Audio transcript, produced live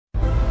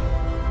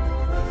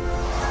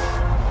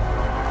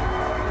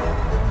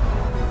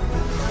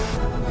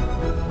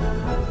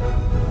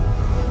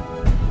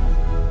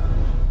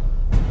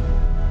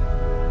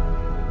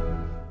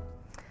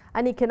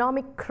An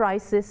economic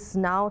crisis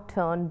now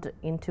turned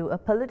into a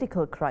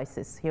political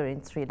crisis here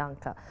in Sri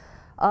Lanka.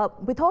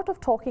 We thought of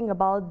talking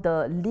about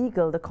the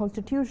legal, the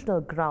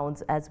constitutional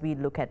grounds as we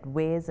look at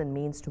ways and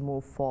means to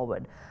move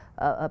forward,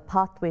 a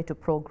pathway to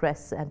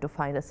progress and to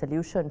find a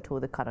solution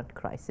to the current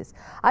crisis.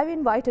 I've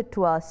invited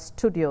to our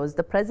studios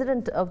the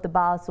President of the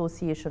Bar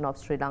Association of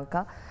Sri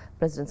Lanka,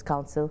 President's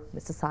Counsel,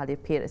 Mr. Saliya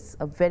Pieris.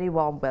 A very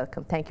warm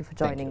welcome. Thank you for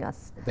joining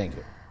us. Thank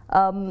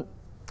you.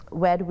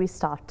 Where do we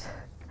start?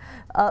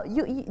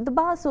 The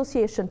Bar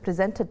Association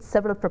presented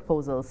several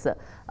proposals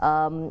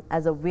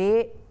as a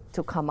way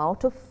to come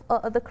out of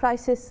the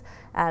crisis,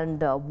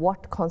 and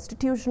what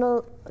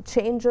constitutional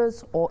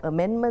changes or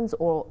amendments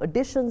or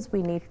additions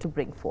we need to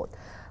bring forth.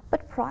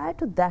 But prior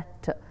to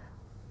that,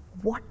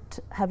 what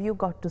have you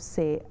got to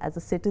say as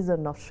a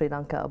citizen of Sri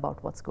Lanka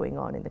about what's going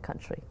on in the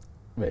country?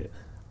 Well,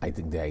 I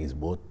think there is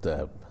both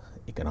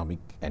economic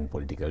and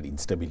political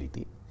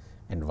instability,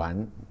 and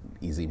one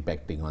is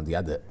impacting on the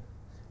other.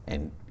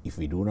 And if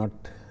we do not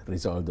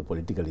resolve the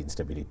political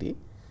instability,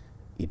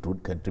 it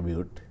would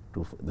contribute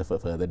to the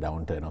further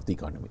downturn of the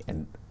economy.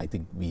 And I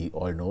think we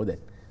all know that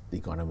the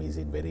economy is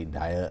in very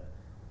dire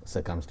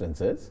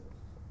circumstances,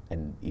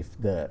 and if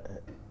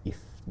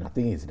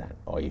nothing is done,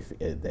 or if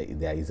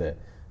there is a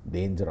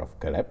danger of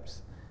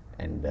collapse,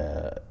 and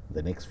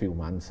the next few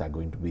months are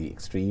going to be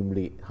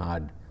extremely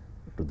hard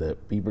to the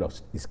people of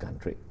this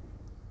country.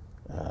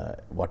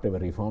 Whatever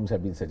reforms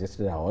have been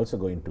suggested are also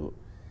going to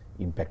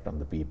impact on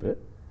the people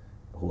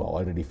who are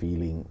already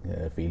feeling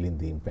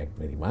the impact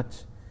very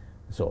much.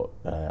 So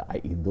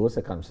in those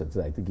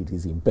circumstances, I think it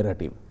is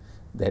imperative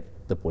that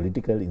the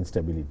political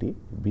instability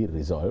be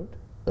resolved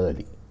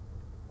early.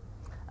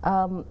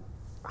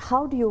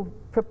 How do you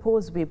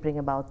propose we bring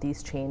about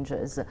these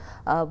changes?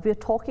 We're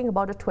talking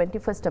about a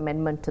 21st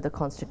Amendment to the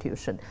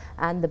Constitution,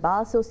 and the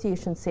Bar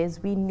Association says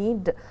we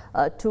need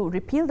to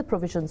repeal the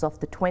provisions of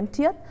the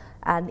 20th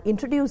and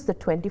introduce the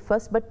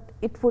 21st, but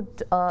it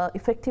would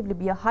effectively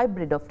be a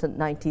hybrid of the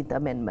 19th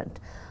Amendment.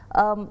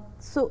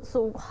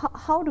 So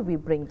how do we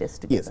bring this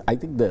together? Yes, I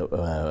think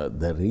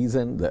the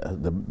reason,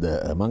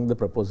 among the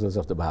proposals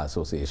of the Bar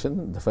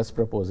Association, the first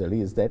proposal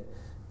is that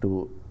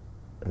to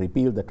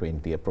repeal the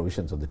 20th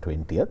provisions of the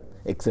 20th,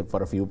 except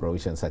for a few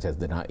provisions such as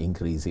the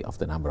increase of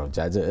the number of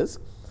judges.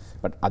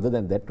 But other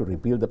than that, to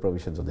repeal the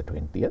provisions of the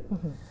 20th,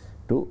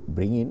 to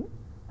bring in,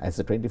 as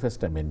the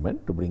 21st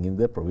Amendment, to bring in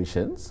the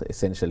provisions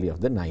essentially of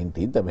the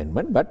 19th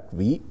Amendment, but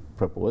we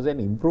propose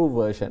an improved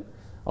version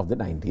of the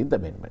 19th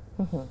Amendment.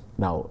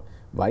 Now,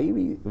 why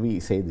we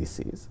say this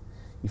is,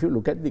 if you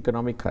look at the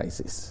economic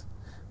crisis,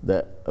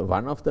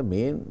 one of the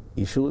main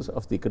issues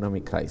of the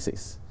economic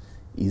crisis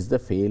is the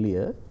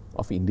failure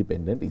of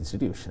independent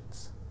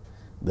institutions.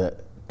 The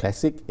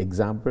classic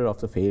example of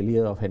the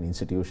failure of an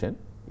institution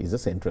is the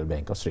Central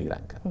Bank of Sri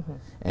Lanka.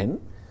 And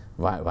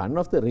one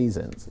of the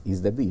reasons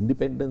is that the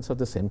independence of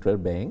the Central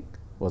Bank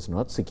was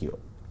not secure.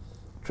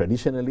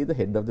 Traditionally, the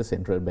head of the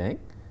Central Bank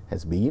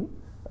has been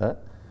an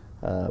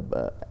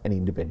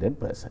independent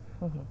person.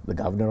 The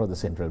governor of the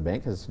Central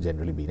Bank has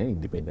generally been an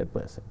independent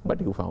person.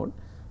 But you found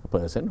a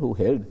person who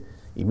held,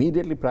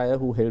 immediately prior,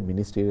 who held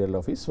ministerial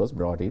office, was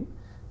brought in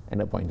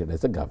and appointed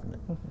as the governor.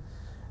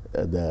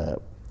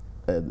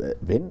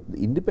 When the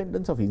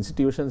independence of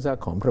institutions are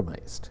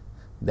compromised,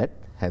 that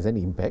has an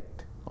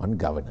impact on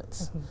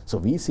governance. So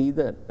we see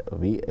that,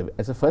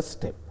 as a first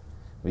step,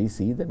 we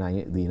see the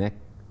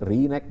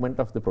reenactment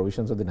of the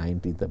provisions of the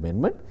 19th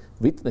Amendment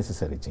with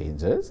necessary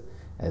changes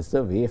as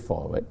the way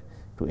forward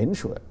to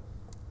ensure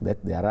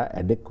that there are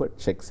adequate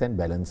checks and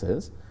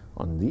balances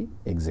on the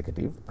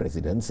executive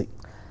presidency.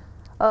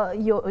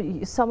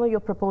 Some of your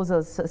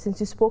proposals,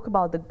 since you spoke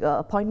about the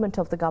appointment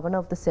of the governor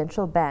of the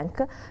central bank,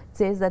 it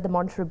says that the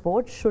monetary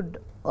board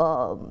should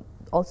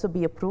also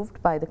be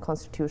approved by the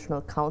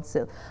Constitutional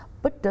Council.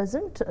 But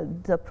doesn't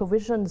the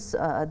provisions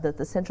that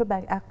the Central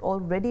Bank Act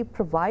already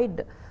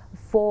provide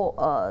for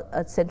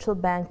a central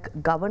bank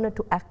governor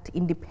to act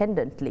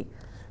independently?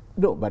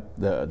 No, but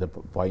the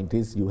point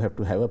is, you have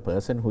to have a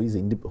person who is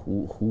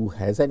who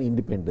has an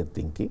independent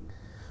thinking,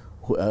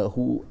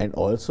 and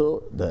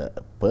also the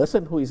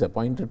person who is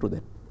appointed to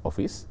that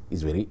office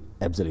is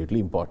absolutely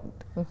important.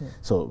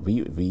 So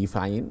we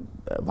find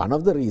one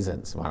of the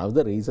reasons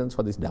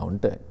for this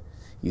downturn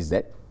is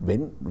that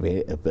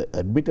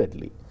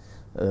admittedly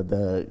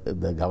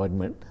the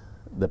government,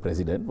 the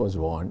president, was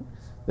warned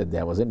that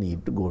there was a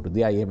need to go to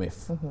the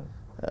IMF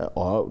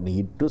or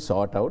need to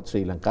sort out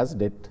Sri Lanka's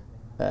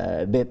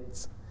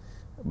debts,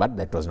 but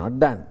that was not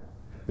done,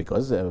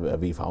 because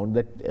we found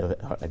that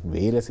at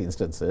various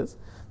instances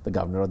the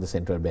governor of the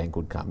central bank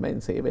would come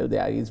and say, well,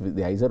 there is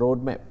a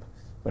roadmap,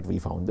 but we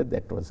found that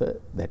that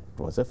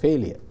was a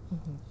failure.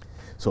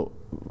 So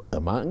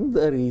among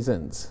the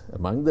reasons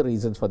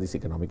for this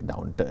economic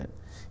downturn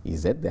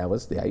is that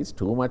there is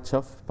too much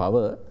of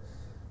power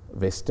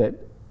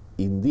vested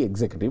in the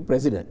executive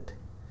president,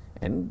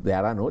 and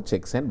there are no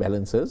checks and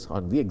balances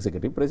on the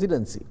executive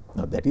presidency.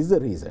 Now that is the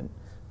reason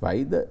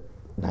why the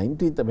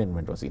 19th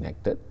Amendment was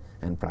enacted,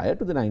 and prior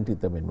to the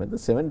 19th Amendment, the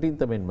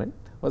 17th Amendment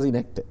was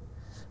enacted.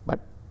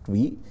 But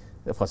we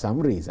for some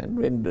reason,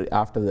 when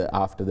after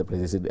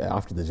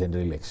the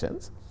general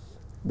elections,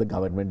 the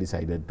government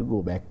decided to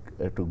go back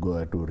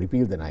to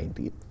repeal the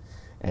 19th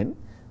and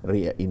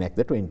enact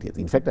the 20th.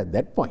 In fact, at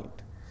that point,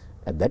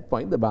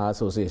 the Bar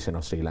Association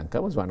of Sri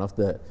Lanka was one of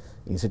the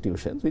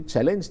institutions which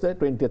challenged the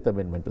 20th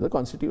Amendment to the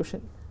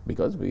Constitution,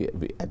 because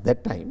at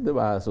that time the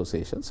Bar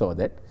Association saw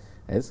that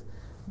as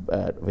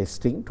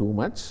vesting too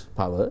much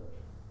power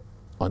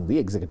on the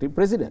executive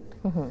president.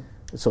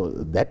 So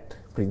that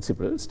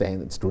principle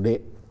stands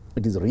today.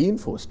 It is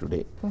reinforced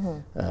today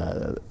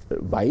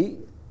by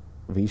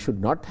we should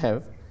not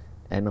have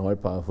an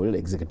all-powerful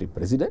executive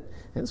president.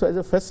 And so as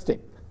a first step,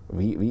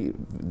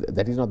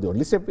 that is not the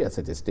only step we are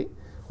suggesting,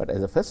 but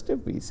as a first step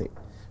we say,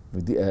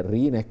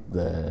 reenact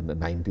the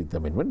 19th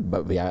Amendment,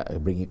 but we are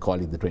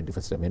calling the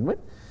 21st Amendment.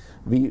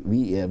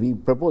 We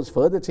propose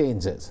further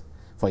changes.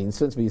 For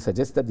instance, we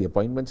suggest that the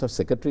appointments of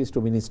secretaries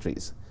to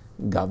ministries,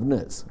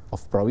 governors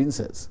of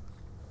provinces,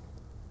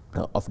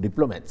 of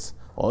diplomats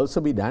also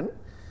be done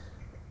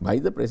by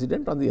the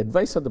President on the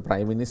advice of the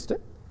Prime Minister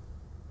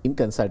in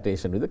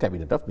consultation with the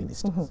Cabinet of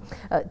Ministers.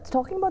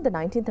 Talking about the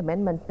 19th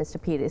Amendment, Mr.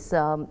 Pieris,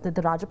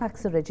 the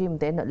Rajapaksa regime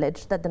then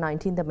alleged that the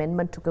 19th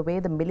Amendment took away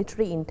the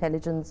military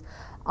intelligence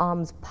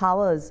arms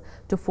powers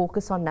to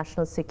focus on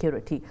national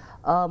security.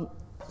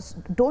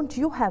 Don't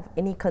you have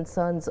any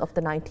concerns of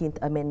the 19th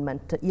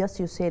Amendment? Yes,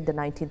 you say the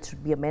 19th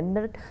should be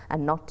amended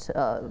and not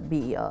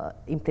be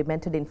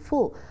implemented in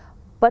full,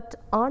 but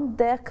aren't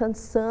there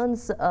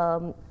concerns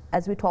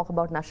as we talk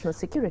about national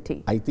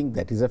security? I think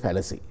that is a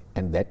fallacy,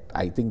 and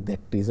I think that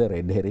is a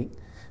red herring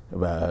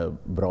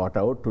brought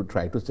out to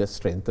try to just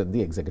strengthen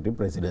the executive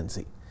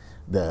presidency.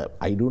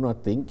 I do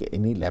not think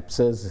any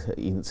lapses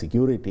in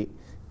security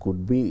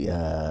could be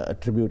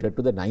attributed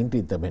to the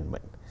 19th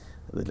Amendment.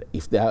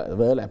 If there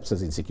were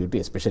lapses in security,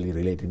 especially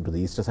relating to the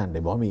Easter Sunday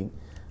bombing,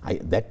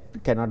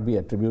 that cannot be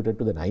attributed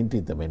to the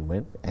 19th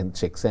Amendment and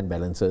checks and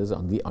balances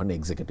on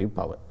executive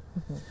power.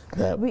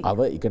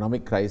 Our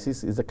economic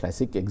crisis is a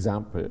classic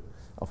example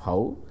of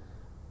how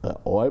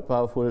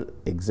all-powerful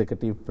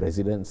executive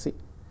presidency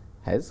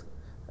has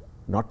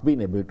not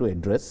been able to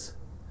address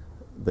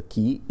the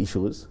key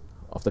issues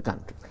of the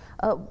country.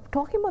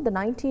 Talking about the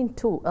 19th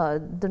too,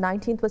 the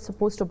 19th was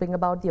supposed to bring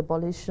about the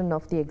abolition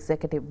of the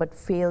executive but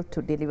failed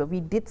to deliver. We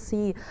did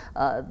see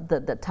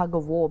the tug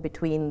of war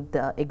between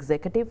the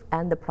executive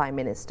and the Prime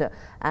Minister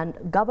and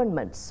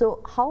government.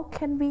 So how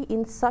can we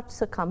in such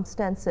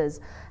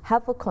circumstances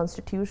have a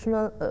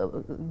constitutional,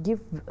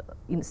 give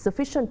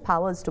sufficient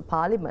powers to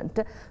Parliament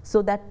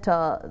so that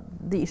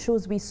the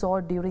issues we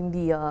saw during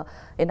the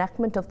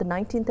enactment of the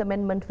 19th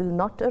Amendment will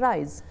not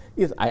arise?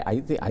 Yes,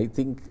 I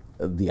think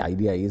the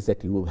idea is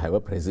that you have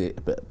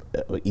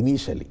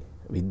initially,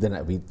 with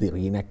the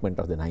reenactment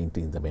of the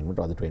 19th Amendment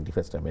or the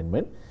 21st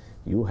Amendment,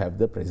 you have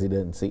the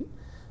presidency,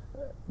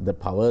 the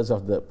powers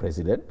of the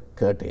president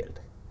curtailed,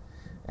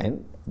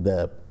 and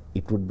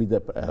it would be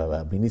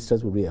the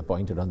ministers would be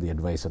appointed on the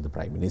advice of the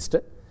Prime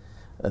Minister.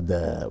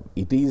 The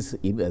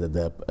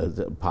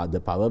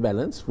power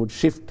balance would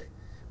shift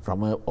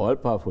from an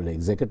all-powerful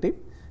executive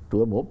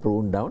to a more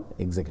pruned down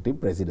executive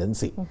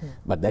presidency.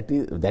 But that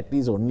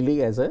is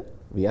only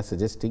we are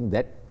suggesting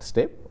that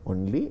step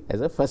only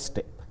as a first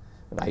step.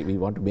 Right? We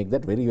want to make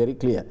that very, very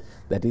clear.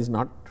 That is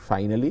not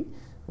finally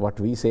what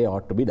we say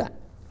ought to be done.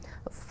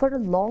 For a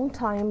long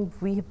time,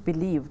 we have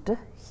believed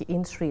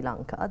in Sri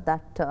Lanka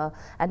that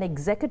an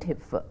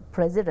executive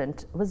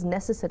president was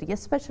necessary,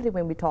 especially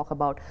when we talk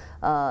about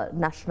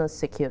national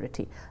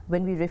security,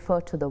 when we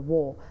refer to the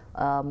war,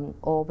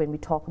 or when we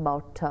talk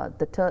about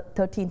the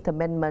 13th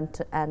Amendment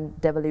and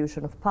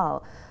devolution of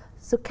power.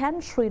 So can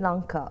Sri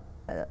Lanka,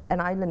 an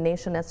island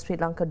nation as Sri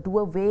Lanka, do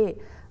away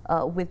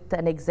with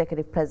an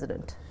executive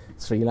president?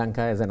 Sri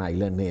Lanka as an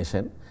island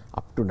nation,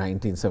 up to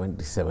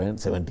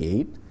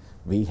 1977-78,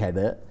 we had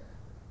the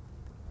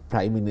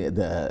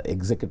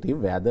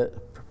executive where the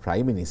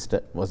Prime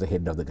Minister was the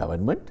head of the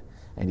government,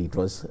 and it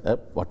was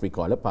what we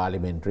call a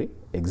parliamentary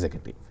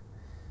executive.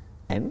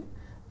 And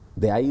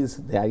there is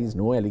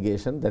no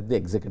allegation that the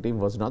executive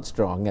was not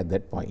strong at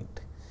that point.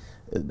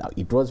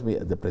 It was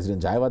the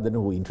President Jayawardena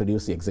who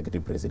introduced the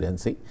executive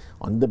presidency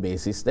on the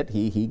basis that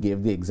he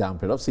gave the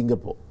example of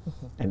Singapore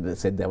and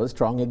said there was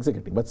strong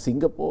executive. But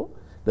Singapore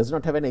does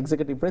not have an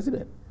executive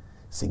president.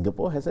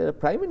 Singapore has a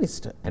Prime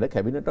Minister and a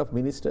Cabinet of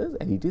Ministers,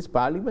 and it is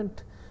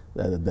Parliament.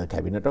 The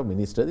Cabinet of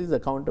Ministers is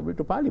accountable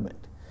to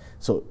Parliament.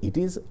 So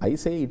I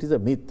say it is a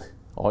myth,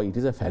 or it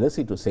is a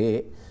fallacy to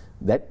say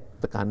that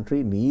the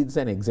country needs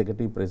an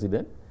executive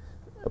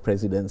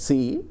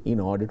presidency in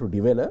order to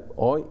develop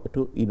or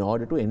in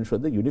order to ensure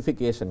the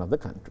unification of the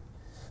country.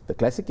 The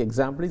classic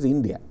example is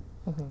India.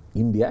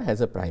 India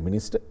has a Prime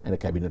Minister and a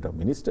Cabinet of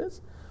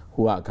Ministers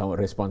who are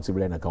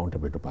responsible and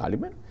accountable to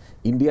Parliament.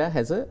 India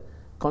has a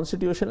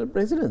constitutional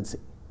presidency.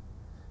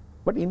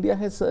 But India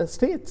has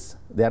states.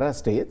 There are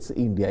states.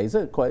 India is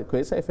a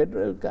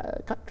quasi-federal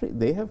country.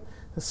 They have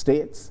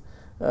states.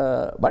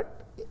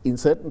 But in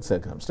certain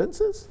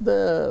circumstances,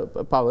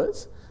 the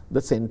powers,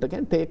 the center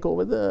can take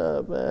over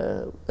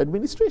the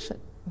administration.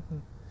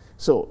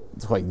 So,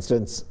 for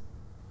instance,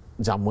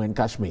 Jammu and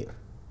Kashmir.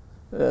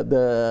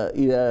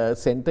 The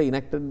centre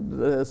enacted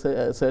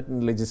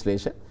certain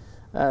legislation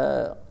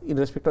in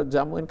respect of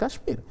Jammu and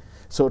Kashmir.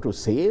 So to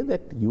say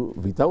that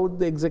without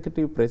the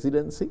executive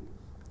presidency,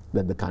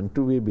 that the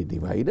country will be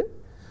divided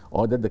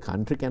or that the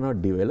country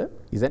cannot develop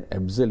is an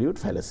absolute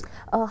fallacy.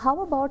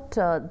 How about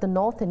the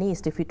North and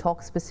East? If we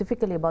talk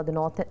specifically about the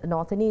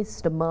North and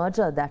East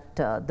merger that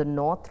the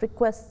North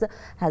requests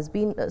has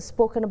been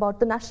spoken about,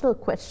 the national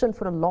question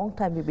for a long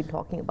time we've been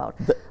talking about.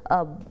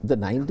 The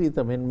 19th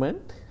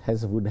Amendment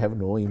would have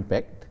no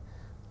impact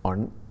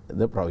on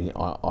the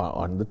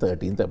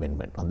 13th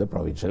Amendment, on the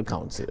provincial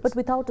councils. But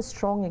without a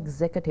strong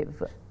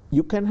executive?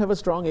 You can have a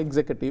strong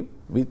executive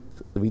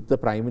with the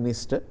Prime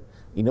Minister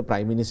in a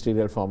prime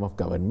ministerial form of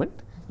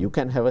government. You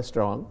can have a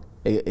strong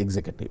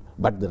executive.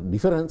 But the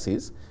difference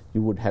is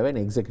you would have an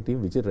executive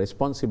which is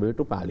responsible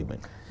to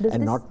Parliament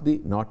and not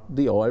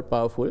the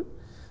all-powerful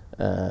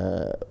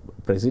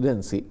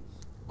presidency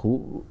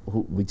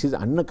which is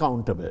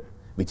unaccountable,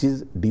 which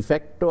is de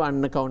facto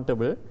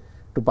unaccountable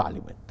to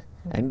Parliament.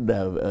 And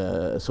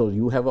so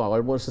you have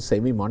almost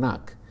a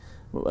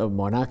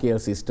monarchical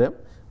system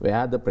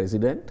where the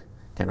president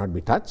cannot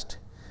be touched,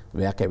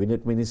 where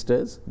cabinet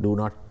ministers do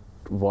not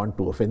want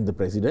to offend the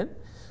president.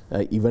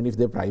 Even if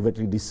they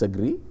privately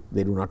disagree,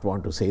 they do not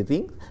want to say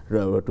things,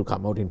 to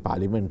come out in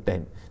Parliament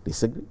and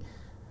disagree.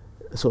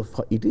 So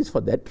it is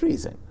for that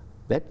reason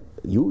that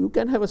you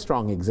can have a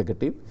strong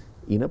executive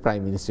in a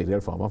prime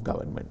ministerial form of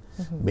government.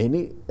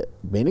 Many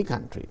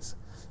countries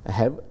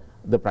have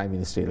the prime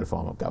ministerial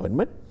form of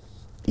government.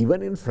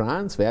 Even in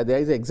France, where there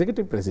is an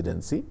executive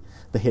presidency,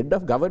 the head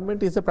of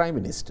government is the prime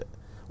minister.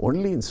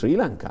 Only in Sri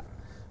Lanka,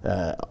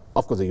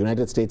 of course the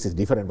United States is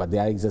different, but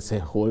there is a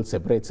whole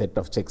separate set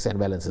of checks and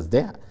balances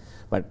there.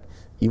 But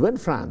even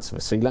France,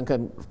 Sri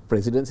Lankan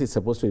presidency is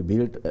supposed to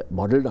be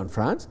modelled on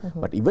France,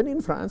 but even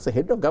in France, the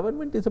head of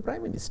government is the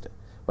prime minister.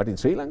 But in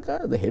Sri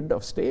Lanka, the head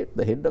of state,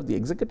 the head of the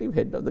executive,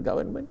 head of the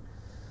government,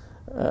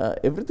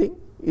 everything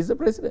is the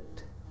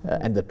president.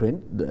 And the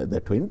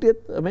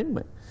 20th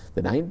Amendment,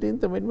 the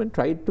 19th Amendment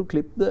tried to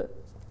clip the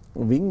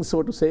wings,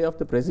 so to say, of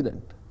the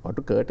president, or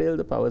to curtail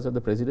the powers of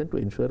the president to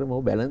ensure a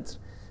more balanced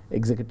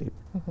executive.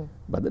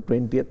 But the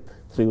 20th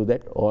threw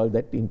all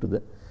that into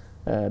the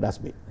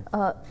dustbin.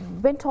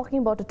 When talking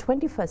about the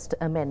 21st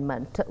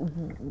Amendment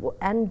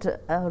and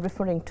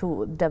referring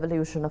to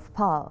devolution of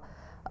power,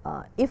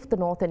 if the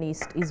North and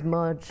East is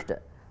merged,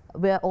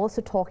 we're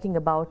also talking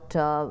about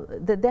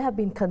there have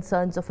been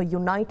concerns of a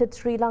united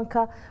Sri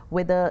Lanka,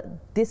 whether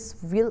this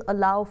will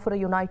allow for a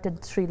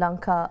united Sri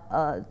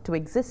Lanka to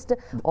exist,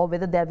 or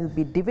whether there will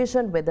be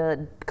division,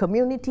 whether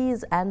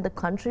communities and the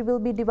country will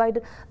be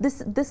divided.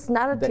 This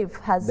narrative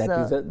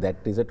that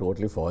is a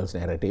totally false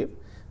narrative.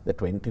 The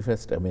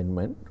 21st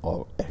Amendment,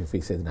 or if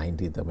we say the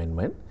 19th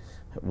Amendment,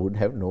 would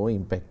have no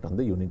impact on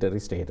the unitary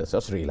status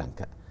of Sri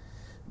Lanka.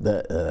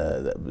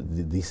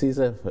 This is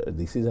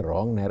a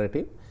wrong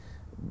narrative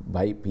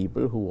by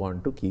people who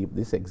want to keep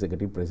this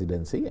executive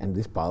presidency and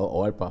this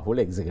all-powerful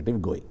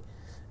executive going.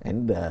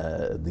 And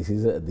this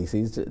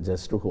is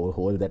just to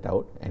hold that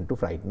out and to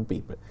frighten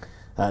people.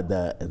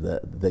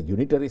 The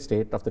unitary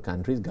state of the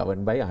country is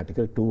governed by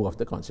Article 2 of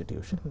the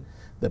Constitution.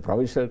 The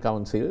provincial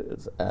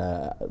councils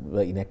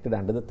were enacted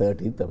under the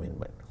 13th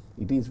Amendment.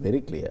 It is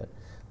very clear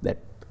that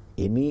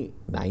any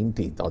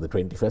 19th or the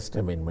 21st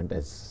Amendment,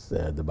 as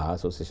the Bar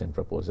Association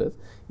proposes,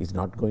 is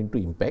not going to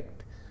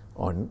impact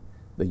on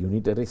the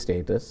unitary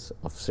status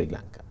of Sri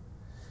Lanka.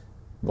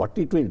 What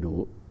it will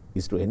do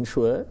is to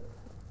ensure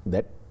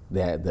that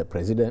the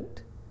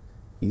president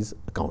is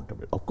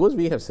accountable. Of course,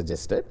 we have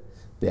suggested,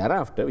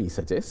 thereafter we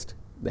suggest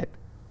that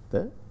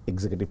the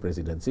executive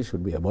presidency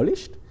should be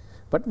abolished,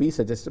 but we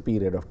suggest a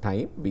period of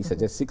time. We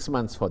suggest 6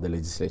 months for the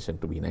legislation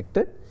to be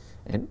enacted,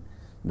 and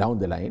down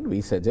the line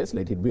we suggest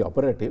let it be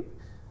operative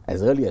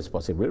as early as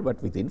possible,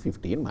 but within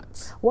 15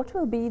 months. What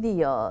will be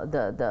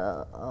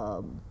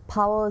the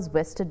powers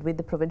vested with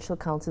the provincial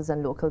councils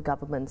and local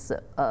governments?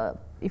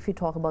 If you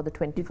talk about the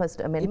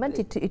 21st Amendment,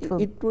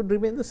 it would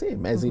remain the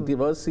same as it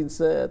was since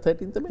the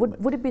 13th Amendment.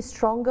 Would it be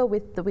stronger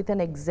with an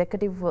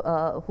executive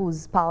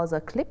whose powers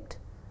are clipped?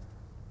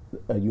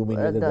 You mean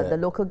the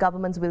local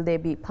governments, will they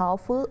be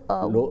powerful?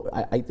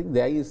 I think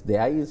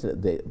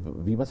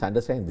we must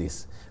understand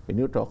this. When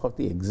you talk of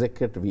the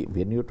executive,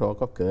 when you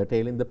talk of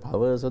curtailing the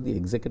powers of the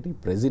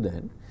executive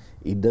president,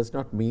 it does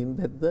not mean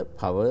that the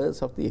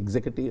powers of the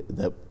executive,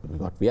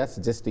 what we are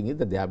suggesting is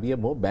that there be a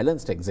more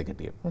balanced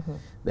executive,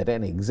 that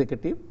an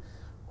executive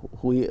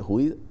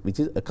which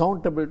is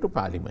accountable to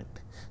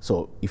Parliament.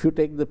 So if you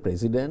take the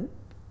president,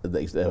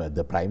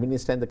 the Prime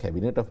Minister and the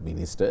Cabinet of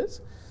Ministers,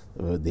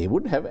 they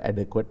would have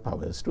adequate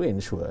powers to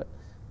ensure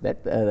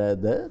that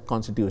the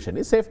Constitution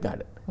is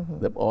safeguarded.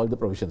 All the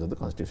provisions of the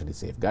Constitution is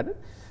safeguarded.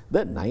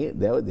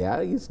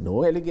 There is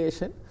no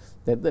allegation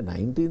that the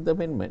 19th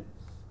Amendment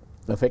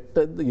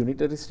affected the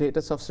unitary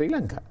status of Sri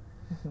Lanka.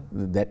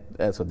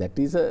 So that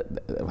is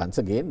once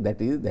again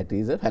that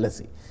is a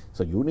fallacy.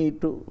 So you need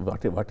to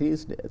what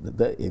is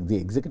the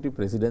executive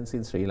presidency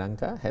in Sri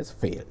Lanka has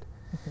failed.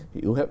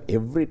 You have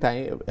every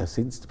time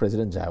since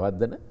President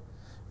Jayawardena,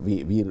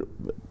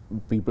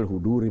 people who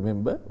do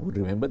remember would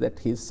remember that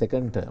his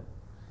second term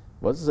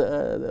was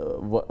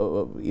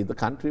in the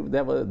country.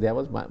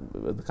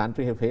 The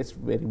country have faced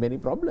very many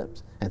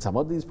problems, and some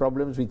of these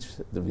problems, which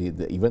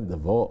even the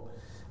war,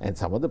 and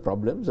some of the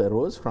problems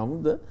arose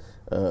from the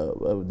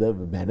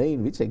manner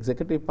in which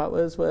executive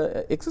powers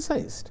were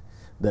exercised.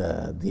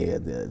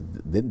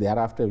 Then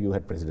thereafter you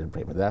had President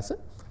Premadasa,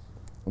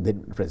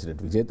 then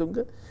President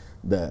Wijetunga,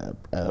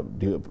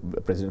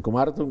 President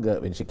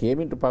Kumaratunga, when she came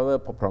into power,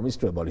 promised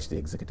to abolish the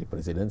executive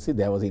presidency.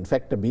 There was in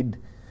fact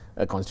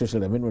a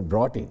constitutional amendment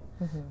brought in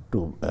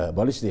to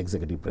abolish the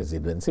executive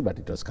presidency, but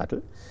it was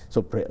scuttled.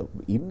 So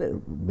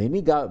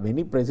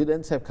many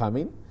presidents have come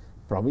in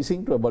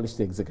promising to abolish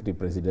the executive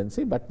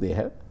presidency, but they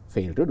have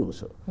failed to do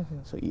so.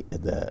 So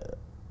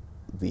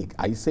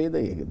I say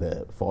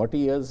the 40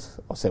 years,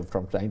 or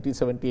from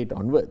 1978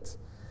 onwards,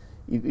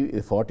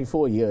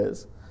 44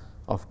 years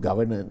of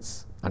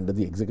governance under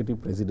the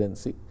executive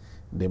presidency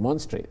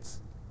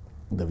demonstrates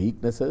the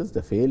weaknesses,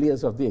 the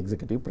failures of the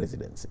executive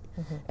presidency.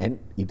 And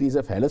it is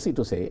a fallacy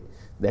to say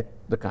that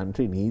the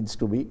country needs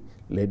to be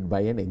led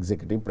by an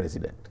executive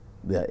president.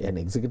 And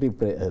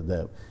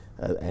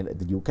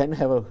you can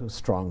have a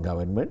strong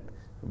government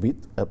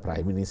with a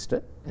prime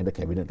minister and a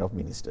cabinet of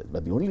ministers.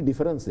 But the only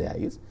difference there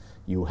is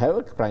you have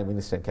a prime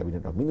minister and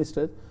cabinet of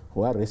ministers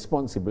who are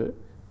responsible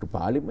to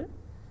parliament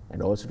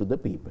and also to the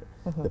people.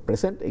 The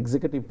present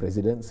executive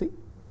presidency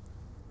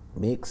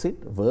makes it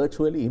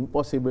virtually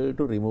impossible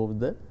to remove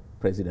the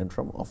president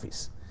from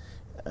office.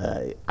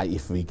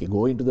 If we can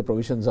go into the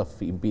provisions of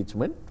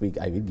impeachment,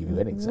 I will give you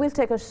an example. We'll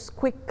take a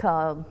quick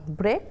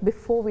break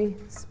before we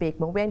speak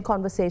more. We're in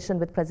conversation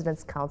with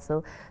President's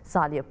Counsel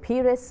Saliya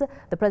Pieris,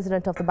 the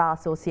President of the Bar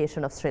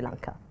Association of Sri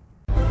Lanka.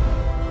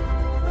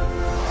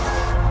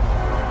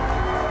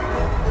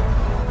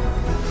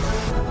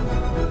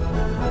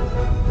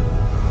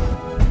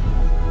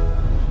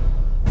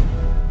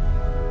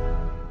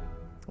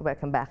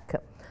 Welcome back.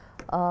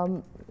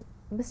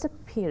 Mr.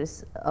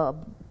 Pieris,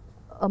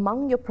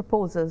 among your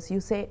proposals, you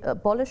say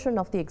abolition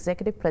of the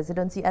executive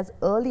presidency as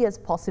early as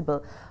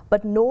possible,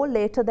 but no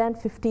later than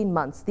 15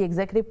 months, the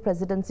executive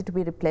presidency to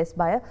be replaced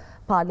by a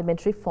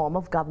parliamentary form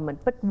of government.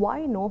 But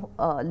why no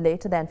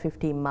later than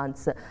 15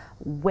 months?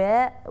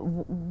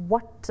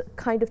 What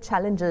kind of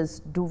challenges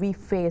do we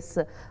face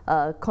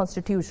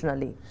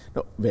constitutionally?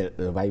 No, well,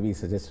 why we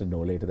suggested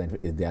no later than,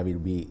 there will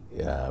be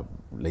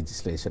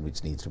legislation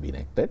which needs to be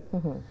enacted.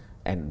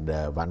 And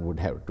one would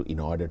have to, in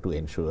order to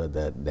ensure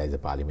that there is a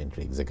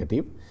parliamentary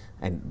executive.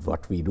 And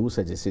what we do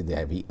suggest is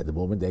that at the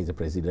moment there is a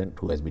president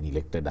who has been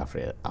elected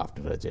after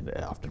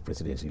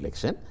presidential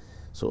election.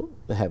 So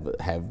have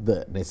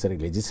the necessary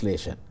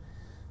legislation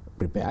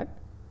prepared.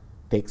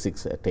 Take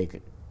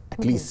at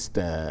least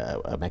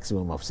a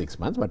maximum of 6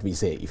 months. But we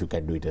say if you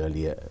can do it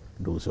earlier,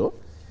 do so,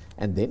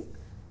 and then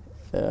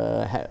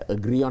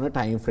agree on a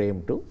time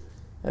frame to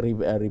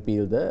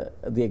repeal the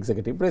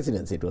executive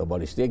presidency, to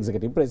abolish the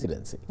executive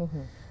presidency.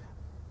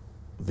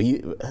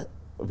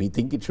 We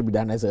think it should be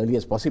done as early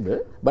as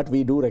possible, but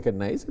we do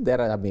recognize there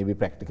are maybe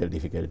practical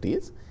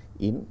difficulties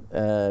in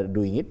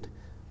doing it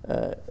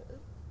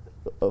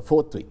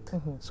forthwith.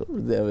 So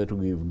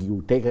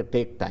you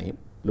take time,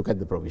 look at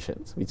the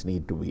provisions which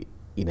need to be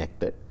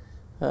enacted,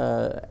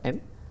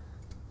 and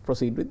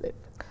proceed with it.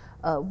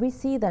 We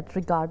see that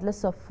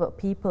regardless of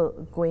people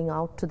going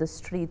out to the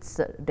streets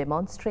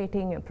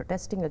demonstrating and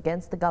protesting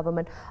against the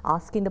government,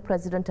 asking the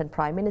President and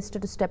Prime Minister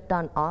to step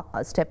down,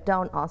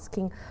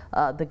 asking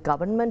the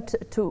government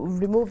to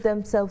remove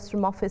themselves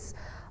from office,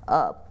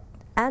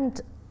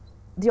 and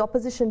the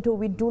opposition too,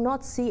 we do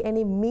not see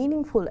any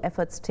meaningful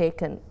efforts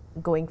taken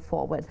going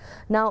forward.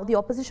 Now, the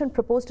opposition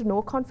proposed a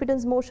no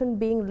confidence motion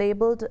being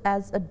labelled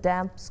as a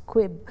damp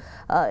squib,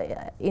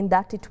 in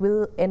that it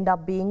will end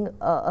up being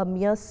a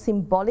mere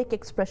symbolic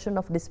expression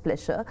of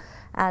displeasure,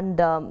 and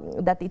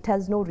that it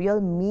has no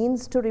real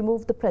means to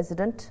remove the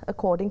president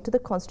according to the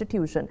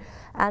constitution,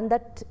 and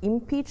that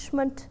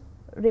impeachment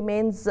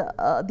remains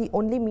the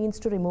only means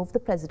to remove the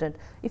president.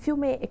 If you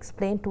may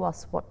explain to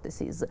us what this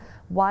is,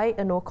 why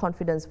a no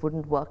confidence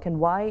wouldn't work, and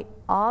why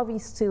are we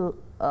still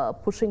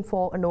pushing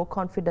for a no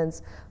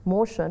confidence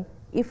motion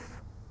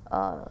if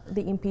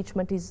the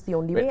impeachment is the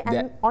only way,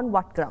 and on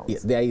what grounds?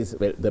 Yes, there is,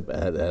 well,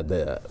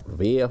 the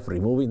way of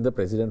removing the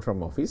president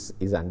from office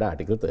is under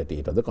Article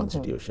 38 of the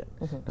Constitution.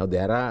 Now,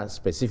 there are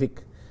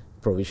specific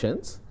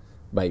provisions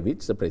by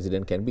which the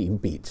president can be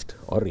impeached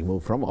or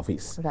removed from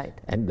office. Right.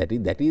 And that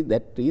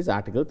is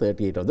Article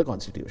 38 of the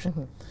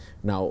Constitution.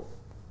 Now,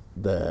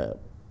 the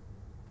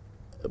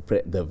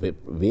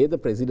way the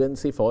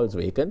presidency falls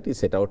vacant is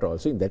set out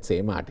also in that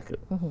same article.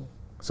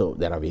 So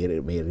there are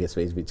various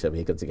ways which a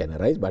vacancy can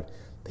arise, but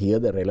here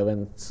the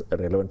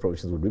relevant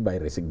provisions would be by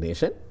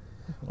resignation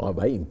or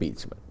by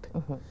impeachment.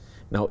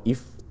 Now,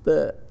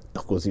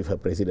 of course, if a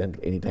president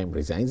anytime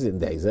resigns, then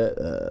there is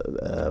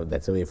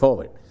that's a way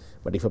forward.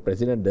 But if a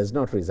president does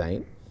not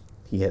resign,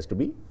 he has to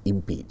be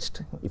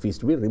impeached if he is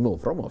to be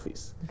removed from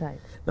office. Right.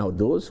 Now,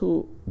 those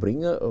who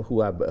bring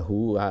who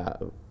are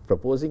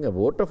proposing a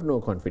vote of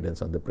no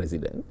confidence on the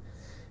president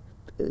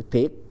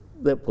take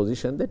the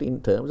position that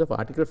in terms of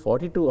Article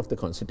 42 of the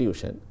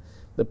Constitution,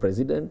 the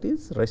president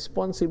is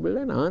responsible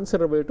and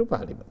answerable to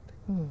Parliament.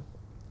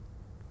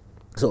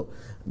 So,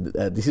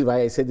 this is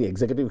why I say the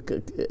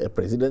executive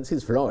presidency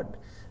is flawed,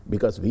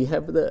 because we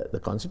have the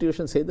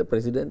Constitution say the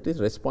president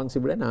is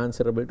responsible and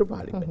answerable to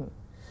Parliament.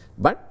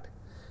 But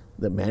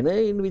the manner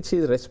in which he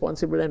is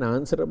responsible and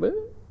answerable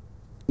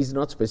is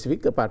not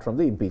specific apart from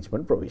the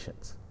impeachment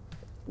provisions.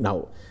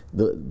 Now,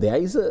 there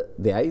is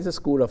a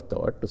school of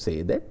thought to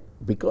say that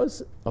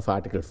because of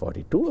Article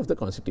 42 of the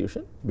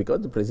Constitution,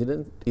 because the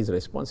president is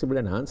responsible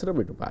and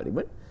answerable to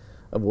Parliament,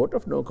 a vote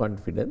of no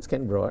confidence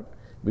can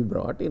be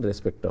brought in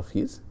respect of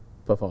his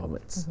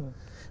performance.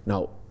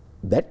 Now,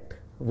 that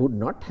would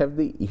not have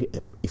the,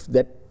 if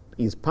that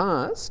is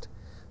passed,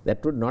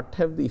 that would not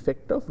have the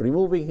effect of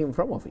removing him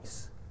from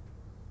office.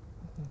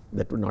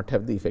 That would not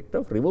have the effect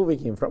of removing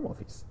him from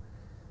office.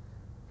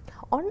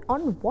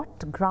 On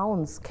what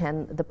grounds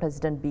can the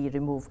president be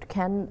removed?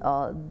 Can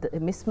the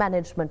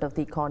mismanagement of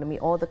the economy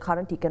or the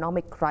current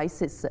economic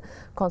crisis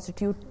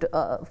constitute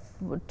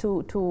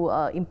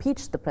to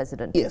impeach the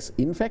president? Yes,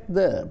 in fact,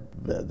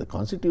 the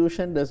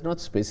Constitution does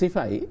not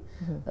specify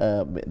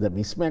the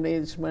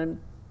mismanagement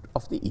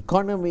of the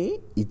economy.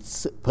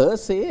 It's per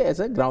se as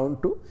a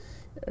ground to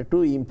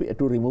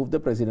remove the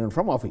president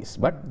from office.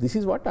 But this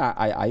is what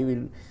I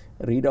will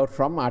read out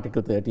from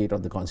Article 38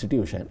 of the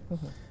Constitution.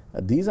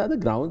 These are the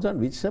grounds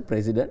on which a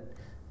president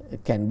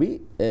can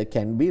be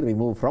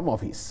removed from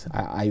office.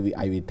 I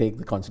will take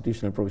the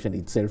constitutional provision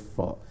itself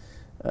for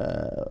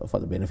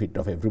the benefit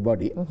of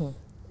everybody.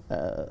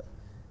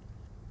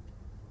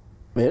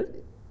 Well,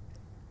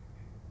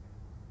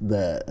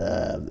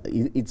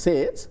 it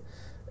says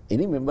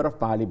any member of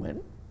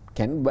Parliament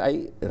can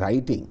by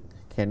writing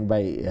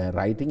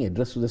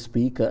address to the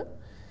Speaker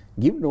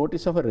give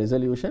notice of a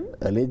resolution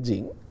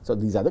alleging, so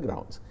these are the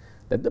grounds,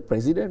 that the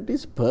president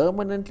is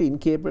permanently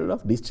incapable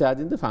of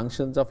discharging the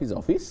functions of his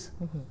office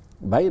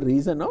by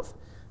reason of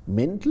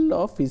mental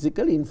or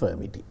physical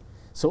infirmity.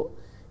 So,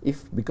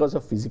 if because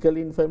of physical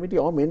infirmity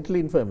or mental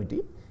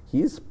infirmity,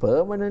 he is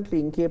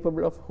permanently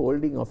incapable of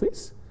holding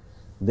office,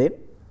 then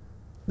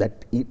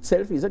that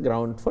itself is a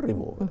ground for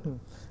removal.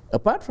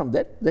 Apart from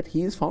that, that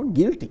he is found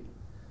guilty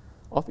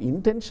of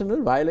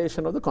intentional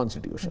violation of the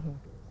Constitution,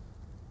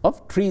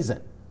 of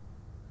treason,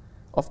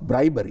 of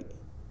bribery,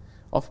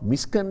 of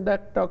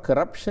misconduct or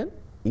corruption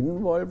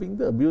involving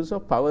the abuse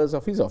of powers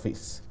of his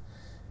office,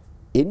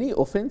 any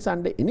offence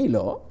under any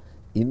law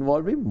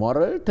involving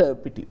moral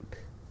turpitude.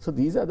 So,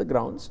 these are the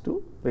grounds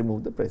to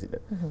remove the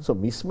president. So,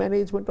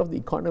 mismanagement of the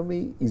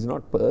economy is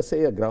not per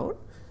se a ground,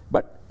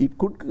 but it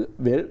could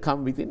well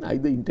come within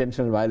either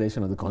intentional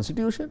violation of the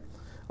Constitution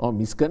or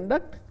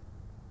misconduct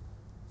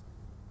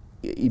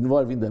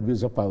involving the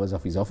abuse of powers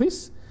of his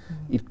office.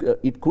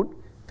 It could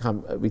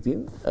come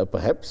within,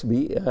 perhaps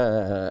be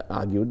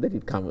argued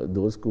that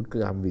those could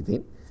come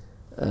within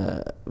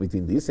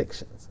these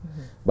sections.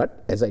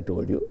 But as I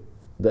told you,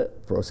 the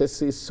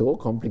process is so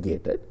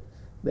complicated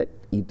that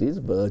it is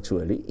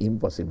virtually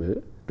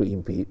impossible to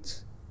impeach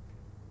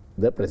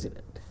the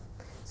president.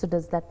 So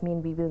does that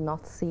mean we will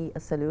not see a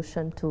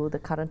solution to the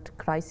current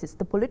crisis,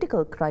 the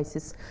political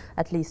crisis,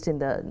 at least in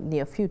the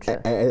near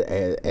future?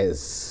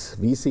 As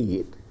we see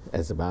it,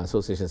 as the Bar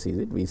Association sees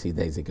it, we see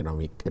there is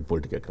economic and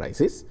political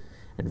crisis,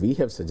 and we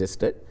have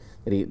suggested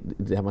that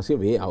there must be a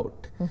way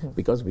out,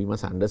 because we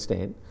must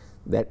understand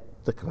that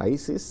the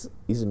crisis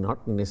is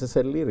not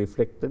necessarily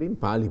reflected in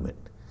Parliament.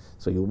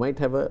 So you might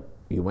have a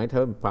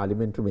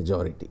parliamentary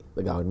majority.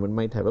 The government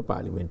might have a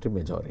parliamentary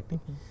majority.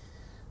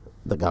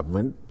 The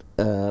government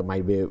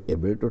might be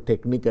able to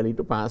technically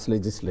to pass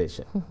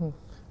legislation.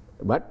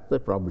 But the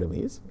problem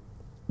is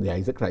there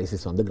is a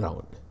crisis on the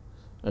ground,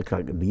 a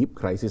deep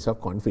crisis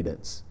of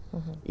confidence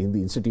in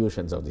the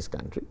institutions of this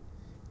country,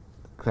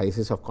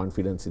 crisis of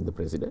confidence in the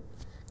president,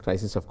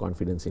 crisis of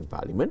confidence in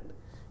Parliament,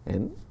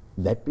 and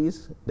that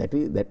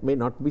may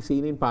not be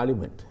seen in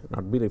Parliament,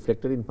 not be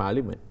reflected in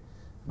Parliament,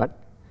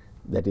 but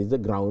that is the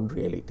ground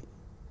reality.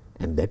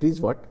 And that is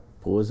what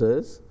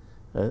poses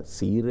a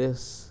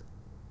serious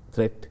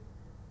threat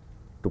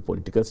to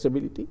political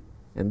stability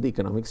and the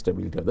economic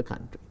stability of the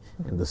country.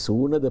 And the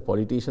sooner the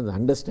politicians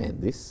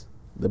understand this,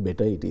 the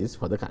better it is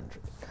for the country.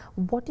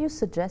 What do you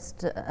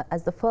suggest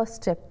as the first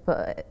step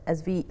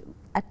as we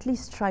at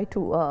least try to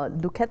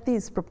look at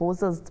these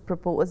proposals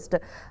proposed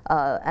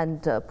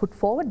and put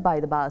forward by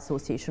the Bar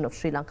Association of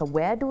Sri Lanka?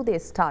 Where do they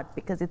start?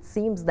 Because it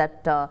seems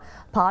that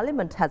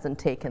Parliament hasn't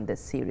taken this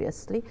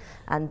seriously,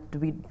 and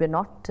we're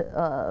not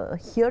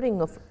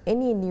hearing of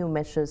any new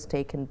measures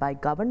taken by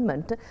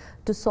government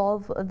to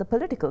solve the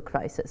political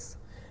crisis.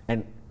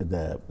 And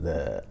what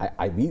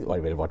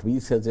we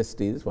suggest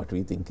is, what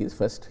we think is,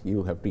 first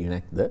you have to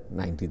enact the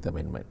 19th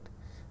Amendment,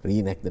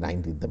 reenact the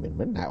 19th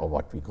Amendment, or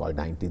what we call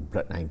 19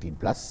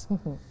 plus,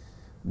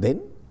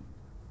 then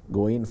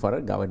go in for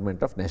a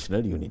government of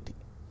national unity.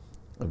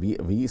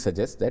 we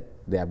suggest that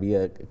there be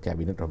a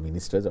cabinet of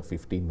ministers of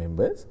 15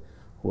 members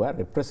who are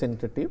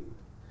representative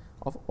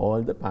of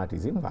all the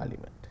parties in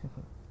parliament.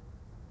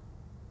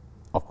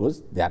 Of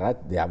course,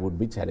 there would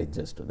be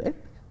challenges to that,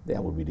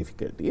 there would be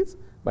difficulties,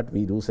 but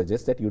we do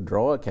suggest that you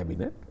draw a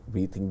cabinet.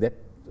 We think that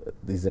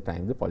this is the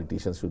time the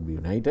politicians should be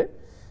united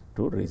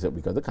to resolve,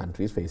 because the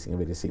country is facing a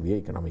very severe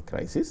economic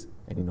crisis,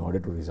 and in order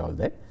to resolve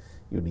that,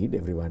 you need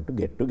everyone to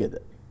get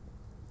together.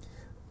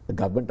 The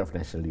government of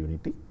national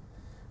unity.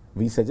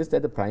 We suggest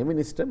that the Prime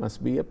Minister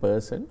must be a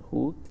person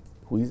who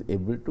is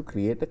able to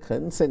create a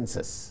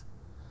consensus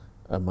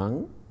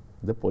among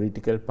the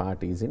political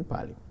parties in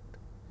parliament.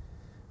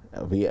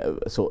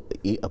 So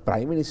a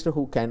Prime Minister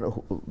who can,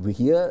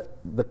 here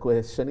the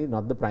question is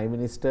not the Prime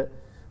Minister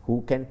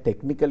who can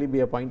technically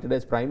be appointed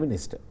as Prime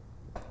Minister,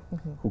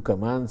 who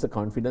commands the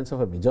confidence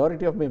of a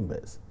majority of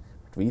members.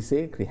 But we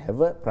say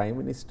have a Prime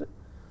Minister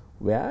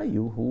where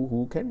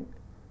who can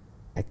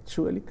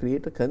actually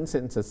create a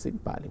consensus in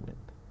parliament.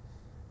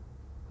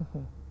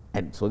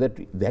 And so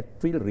that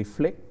will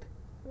reflect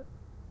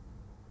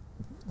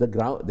the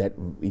ground,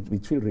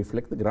 which will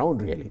reflect the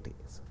ground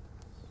realities.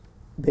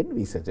 Then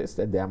we suggest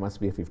that there must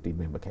be a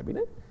 15-member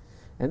cabinet,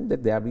 and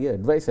that there be an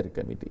advisory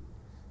committee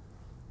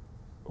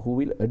who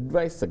will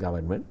advise the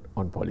government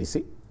on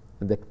policy,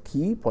 and that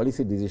key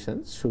policy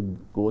decisions should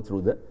go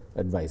through the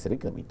advisory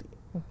committee,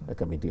 a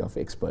committee of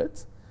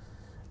experts,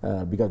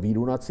 because we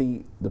do not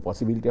see the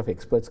possibility of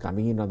experts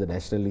coming in on the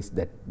national list.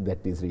 That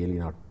is really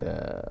not,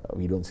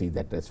 we don't see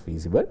that as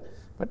feasible,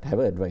 but have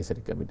an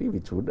advisory committee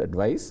which would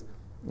advise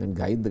and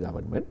guide the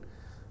government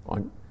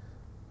on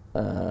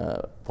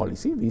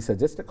policy. We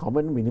suggest a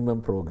common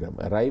minimum program,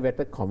 arrive at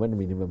a common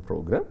minimum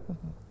program,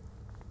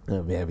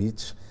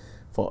 which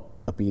for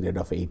a period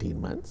of 18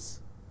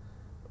 months,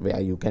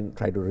 where you can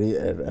try to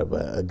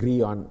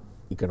agree on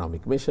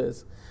economic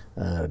measures,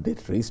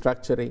 debt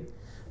restructuring,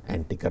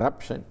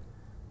 anti-corruption,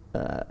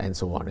 and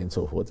so on and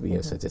so forth, we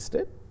have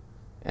suggested.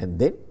 And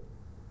then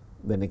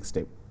the next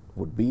step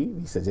would be,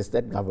 we suggest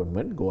that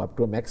government go up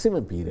to a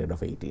maximum period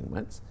of 18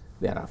 months,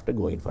 thereafter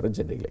go in for a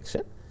general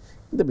election.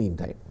 In the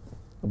meantime,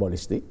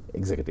 abolish the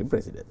executive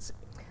presidency.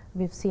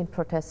 We've seen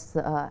protests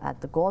at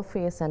the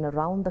Golface and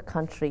around the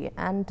country,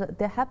 and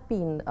there have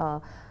been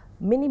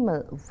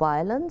minimal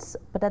violence,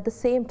 but at the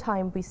same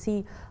time we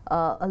see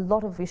a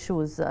lot of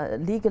issues,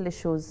 legal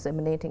issues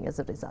emanating as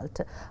a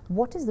result.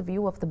 What is the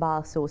view of the Bar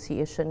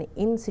Association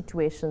in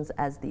situations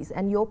as these,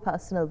 and your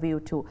personal view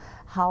to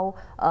how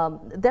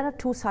there are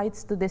two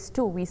sides to this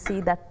too? We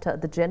see that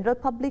the general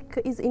public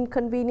is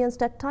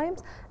inconvenienced at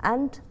times,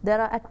 and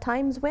there are at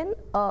times when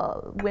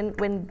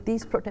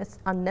these protests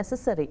are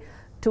necessary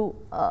to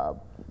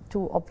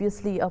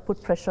obviously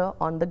put pressure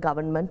on the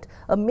government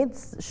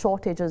amidst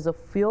shortages of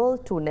fuel,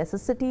 to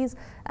necessities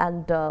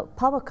and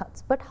power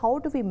cuts. But how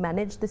do we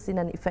manage this in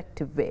an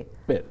effective way?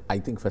 Well, I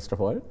think first of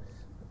all,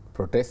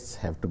 protests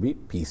have to be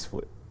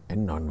peaceful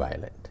and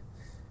non-violent.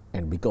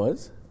 And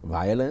because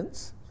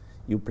violence,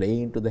 you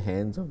play into the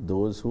hands of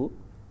those who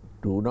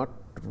do not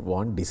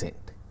want dissent.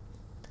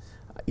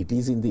 It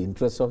is in the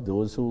interest of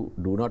those who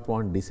do not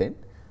want dissent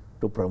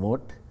to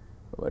promote,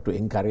 to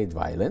encourage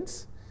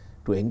violence,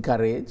 to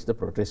encourage the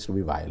protests to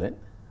be violent,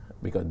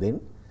 because then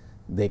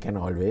they can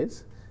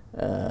always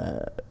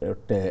tell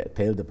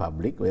the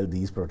public, well,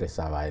 these protests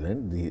are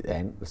violent,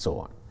 and so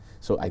on.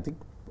 So I think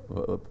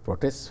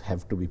protests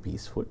have to be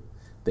peaceful,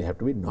 they have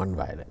to be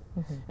non-violent.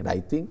 And I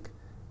think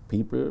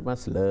people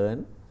must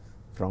learn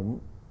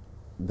from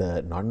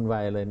the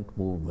non-violent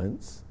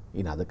movements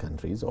in other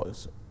countries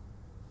also.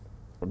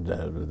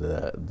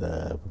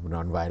 The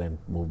non-violent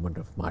movement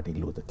of Martin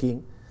Luther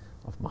King,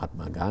 of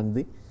Mahatma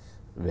Gandhi,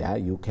 where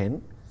you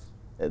can,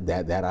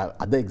 there are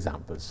other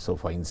examples. So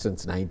for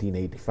instance,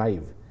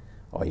 1985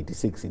 or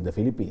 86 in the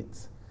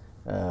Philippines,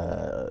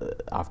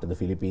 after the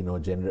Filipino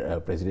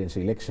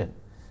presidential election,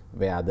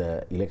 where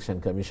the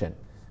election commission,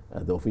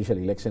 the official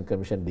election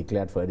commission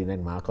declared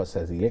Ferdinand Marcos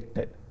as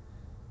elected,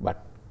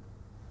 but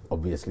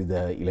obviously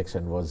the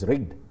election was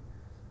rigged,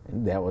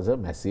 and there was a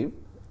massive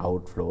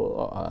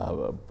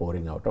outflow,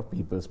 pouring out of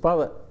people's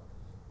power,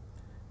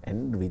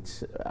 and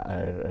which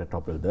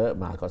toppled the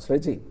Marcos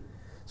regime.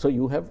 So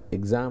you have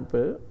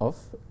example of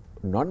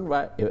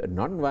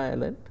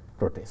non-violent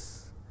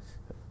protests.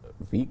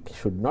 We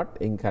should not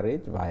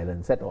encourage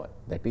violence at all.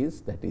 That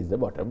is the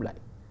bottom line.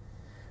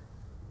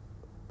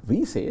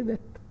 We say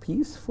that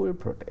peaceful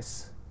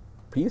protests,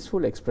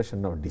 peaceful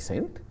expression of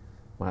dissent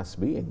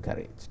must be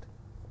encouraged.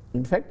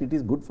 In fact, it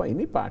is good for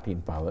any party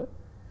in power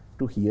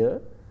to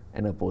hear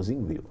an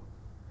opposing view.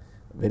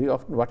 Very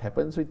often what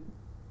happens with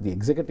the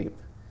executive,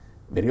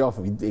 very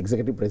often with the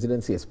executive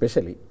presidency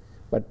especially,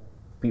 but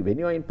when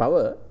you are in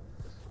power,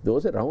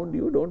 those around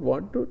you don't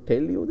want to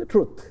tell you the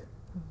truth.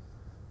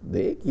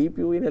 They keep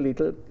you in a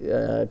little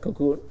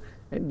cocoon,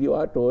 and you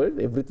are told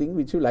everything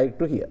which you like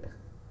to hear.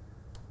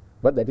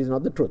 But that is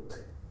not the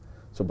truth.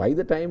 So by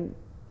the time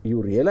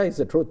you realize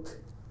the truth,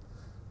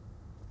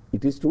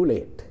 it is too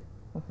late.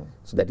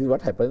 So that is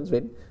what happens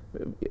when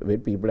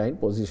people are in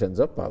positions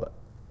of power.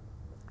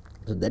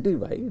 So that is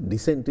why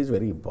dissent is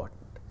very important.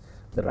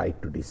 the right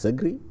to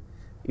disagree.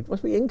 It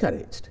must be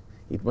encouraged.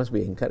 It must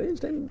be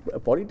encouraged, and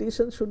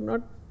politicians should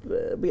not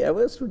be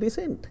averse to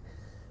dissent.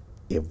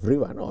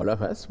 Everyone, all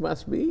of us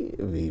must be,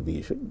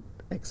 we should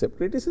accept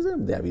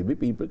criticism. There will be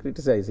people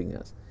criticizing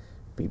us.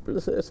 People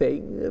are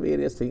saying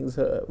various things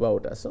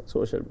about us on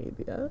social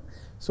media,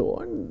 so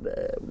on.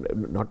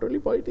 Not only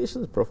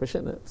politicians,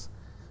 professionals.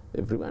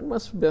 Everyone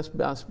must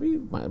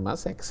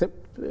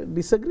accept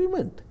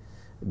disagreement.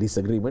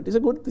 Disagreement is a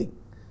good thing.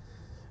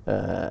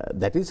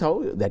 That is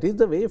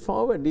the way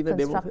forward in a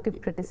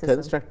constructive criticism.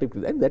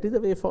 And that is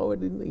the way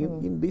forward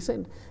in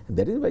dissent. And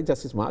that is why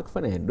Justice Mark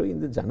Fernando in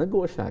the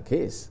Janagosha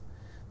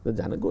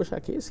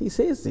case, he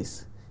says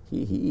this.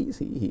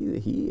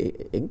 He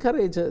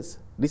encourages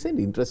dissent.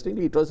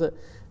 Interestingly, it was a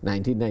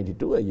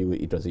 1992.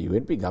 It was a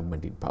UNP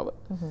government in power.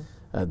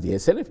 The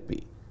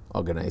SLFP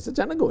organized a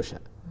Janagosha,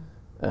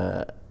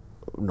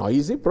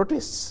 noisy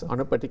protests on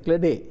a particular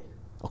day.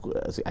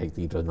 I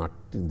think it was not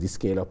in this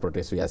scale of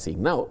protests we are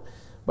seeing now,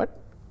 but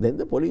then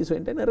the police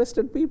went and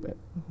arrested people.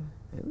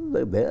 And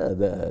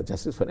the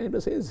Justice Fernando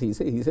says, he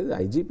says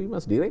IGP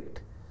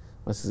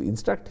must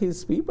instruct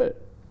his people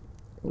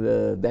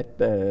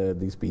that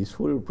these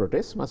peaceful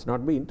protests must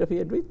not be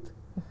interfered with.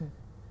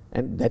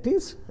 And that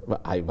is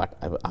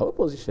our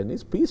position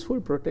is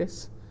peaceful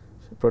protesters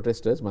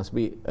must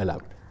be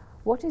allowed.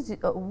 What is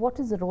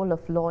the role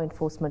of law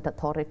enforcement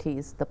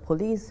authorities, the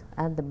police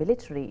and the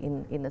military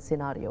in a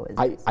scenario?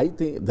 I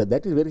think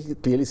that is very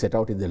clearly set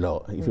out in the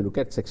law. If you look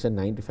at section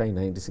 95,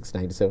 96,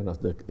 97 of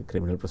the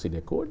Criminal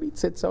Procedure Code, it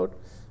sets out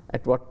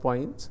at what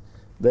points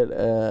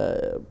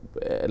the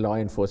law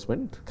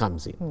enforcement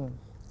comes in.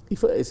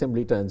 If an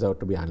assembly turns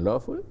out to be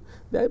unlawful,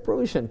 there is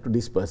provision to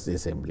disperse the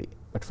assembly.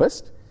 But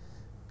first,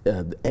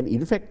 and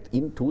in fact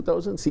in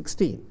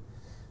 2016,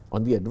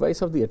 on the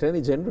advice of the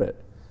Attorney General,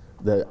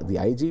 the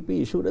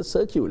IGP issued a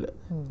circular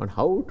on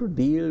how to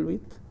deal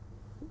with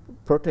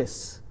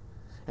protests,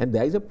 and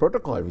there is a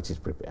protocol which is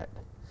prepared,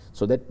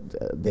 so that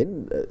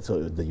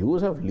so the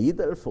use of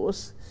lethal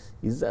force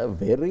is a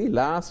very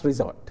last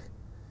resort,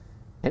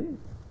 and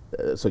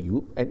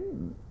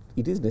and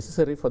it is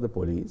necessary for the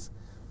police,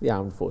 the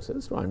armed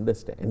forces to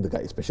understand, and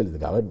especially the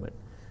government,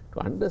 to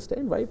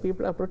understand why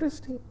people are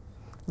protesting.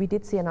 We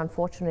did see an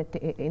unfortunate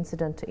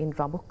incident in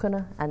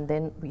Ramukkana, and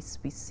then we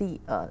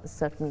see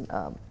certain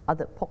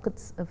other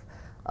pockets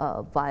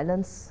of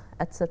violence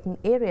at certain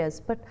areas.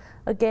 But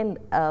again,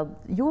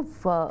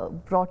 you've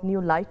brought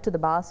new light to the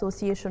Bar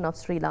Association of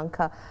Sri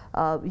Lanka.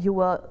 You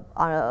were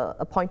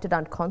appointed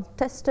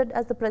uncontested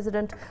as the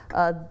president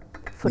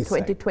for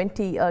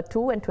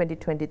 2022 and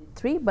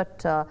 2023, but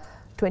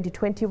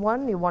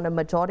 2021 you won a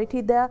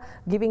majority there,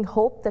 giving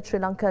hope that Sri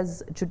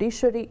Lanka's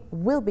judiciary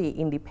will be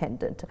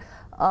independent.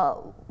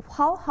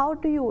 How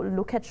do you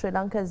look at Sri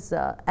Lanka as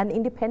an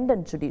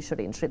independent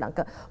judiciary in Sri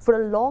Lanka? For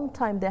a long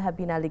time there have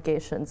been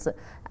allegations,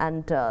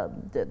 and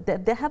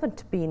there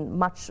haven't been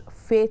much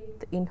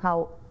faith in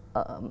how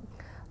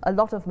a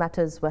lot of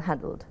matters were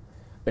handled.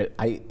 Well,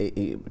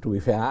 to be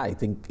fair, I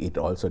think it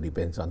also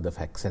depends on the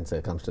facts and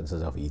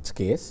circumstances of each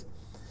case.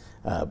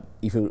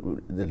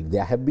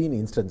 There have been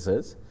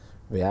instances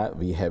where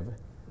we have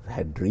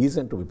had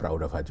reason to be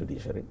proud of our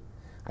judiciary.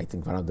 I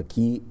think one of the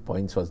key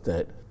points was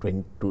the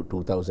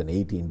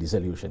 2018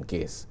 dissolution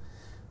case,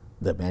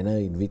 the manner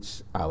in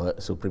which our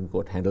Supreme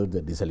Court handled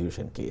the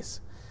dissolution case.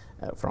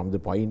 From the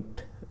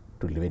point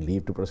when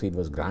leave to proceed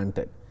was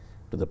granted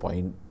to the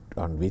point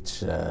on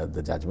which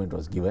the judgment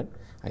was given,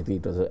 I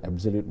think it was an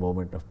absolute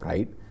moment of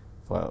pride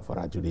for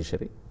our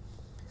judiciary.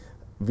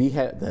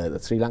 The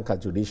Sri Lanka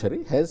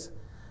judiciary has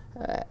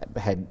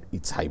had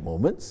its high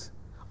moments.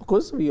 Of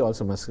course, we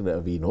also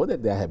we know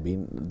that there has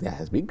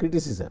been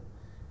criticism.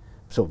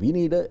 So we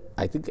need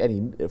I think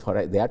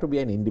for there to be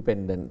an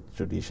independent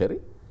judiciary.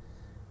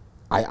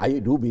 I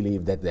do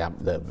believe that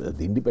the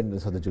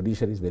independence of the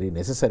judiciary is very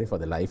necessary for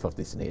the life of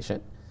this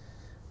nation.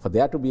 For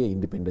there to be an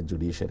independent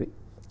judiciary,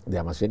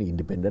 there must be an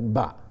independent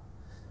bar.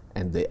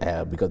 And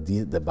because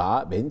the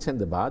bar, bench and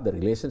the bar, the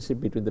relationship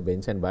between the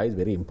bench and bar is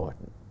very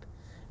important.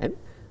 And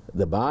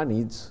the bar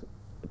needs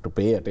to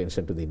pay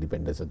attention to the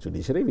independence of the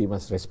judiciary. We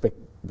must respect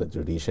the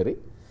judiciary.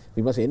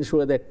 We must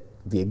ensure that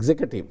the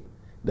executive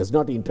does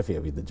not interfere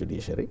with the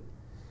judiciary.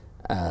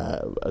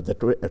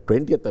 The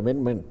 20th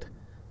Amendment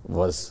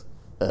was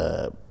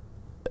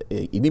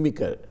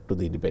inimical to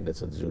the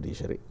independence of the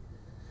judiciary.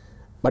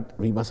 But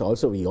we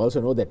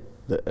also know that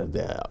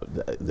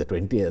the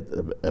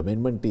 20th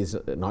Amendment is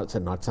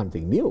not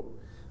something new.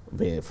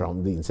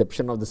 From the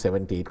inception of the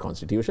 78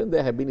 Constitution,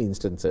 there have been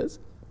instances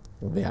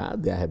where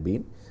there have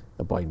been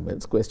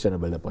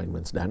questionable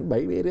appointments done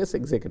by various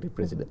executive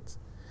presidents.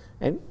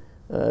 And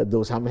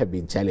though some have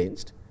been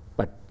challenged,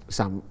 but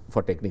some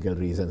for technical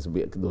reasons,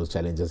 those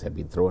challenges have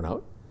been thrown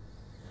out.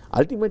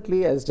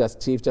 Ultimately, as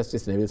Chief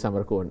Justice Neville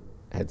Samarkand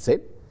had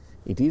said,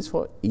 it is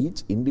for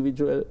each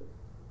individual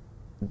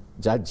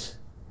judge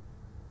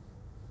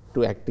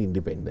to act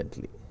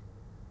independently.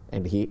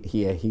 And he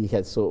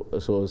has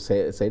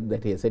said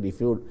that he has said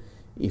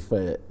if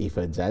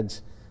a judge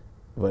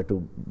were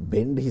to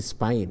bend his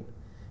spine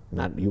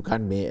You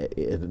can't make,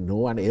 no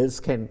one else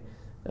can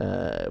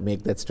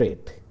make that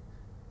straight.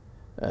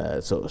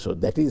 So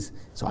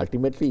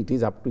ultimately it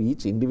is up to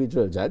each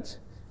individual judge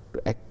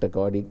to act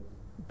according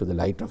to the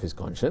light of his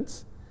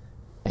conscience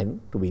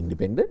and to be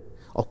independent.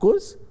 Of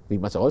course, we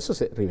must also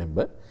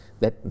remember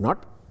that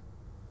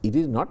it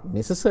is not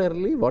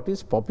necessarily what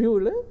is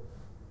popular,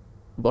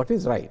 what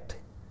is right.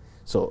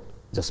 So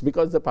just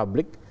because the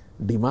public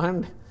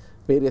demand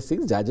various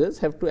things, judges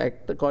have to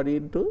act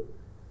according to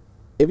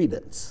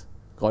evidence,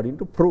 according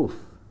to proof.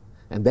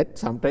 And that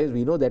sometimes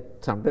we know that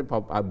sometimes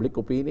public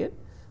opinion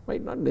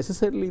might not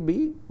necessarily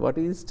be what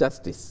is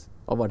justice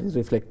or what is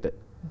reflected.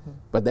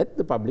 But that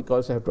the public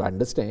also have to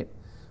understand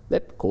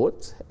that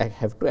courts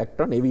have to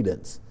act on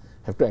evidence,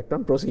 have to act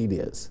on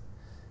procedures,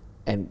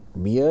 and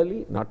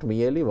not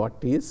merely what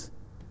is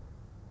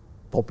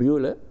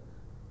popular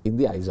in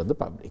the eyes of the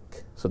public.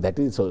 So that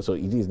is so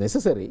it is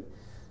necessary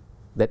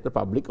that the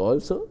public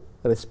also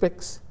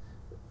respects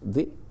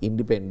the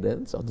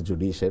independence of the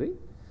judiciary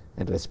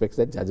and respects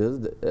that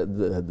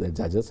the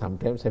judges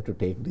sometimes have to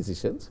take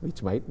decisions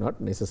which might not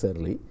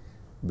necessarily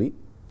be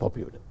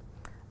popular.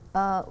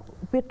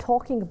 We're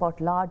talking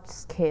about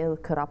large-scale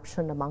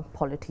corruption among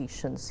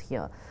politicians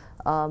here,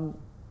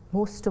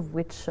 most of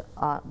which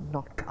are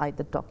not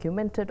either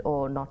documented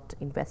or not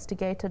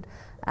investigated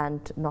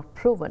and not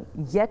proven.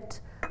 Yet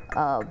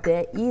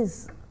there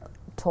is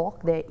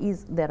talk,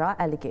 there are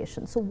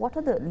allegations. So what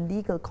are the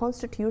legal,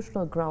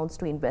 constitutional grounds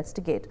to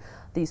investigate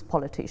these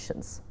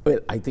politicians? Well,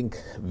 I think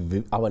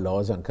our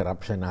laws on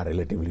corruption are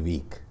relatively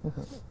weak.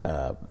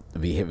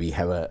 We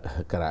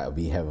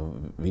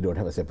don't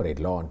have a separate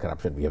law on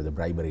corruption. We have the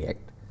Bribery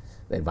Act.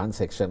 There's one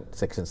section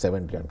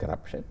 70 on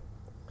corruption.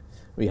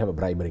 We have a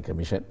Bribery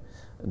Commission.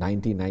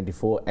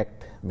 1994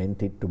 Act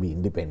meant it to be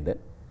independent.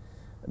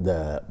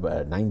 The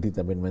 19th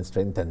Amendment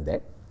strengthened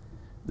that.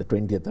 The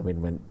 20th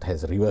Amendment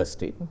has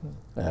reversed it.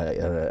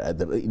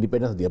 The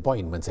independence of the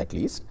appointments, at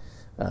least,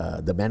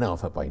 the manner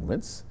of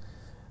appointments.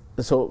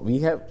 So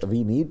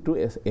we need to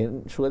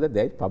ensure that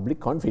there is public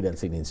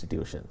confidence in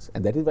institutions,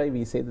 and that is why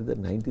we say that the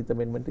 19th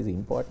Amendment is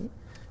important,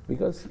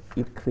 because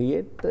it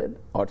created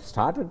or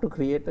started to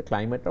create a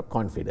climate of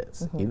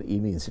confidence in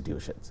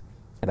institutions.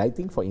 And I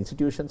think for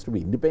institutions to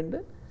be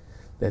independent,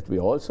 that we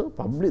also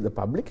the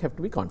public have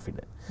to be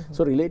confident.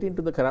 So relating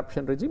to the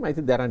corruption regime, I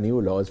think there are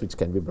new laws which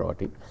can be brought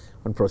in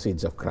on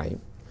proceeds of crime,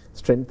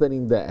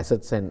 strengthening the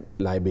Assets and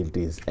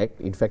Liabilities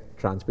Act. In fact,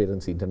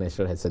 Transparency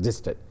International has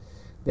suggested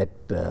that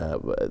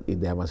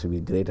there must be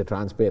greater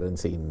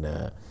transparency in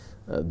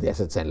the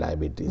Assets and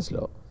Liabilities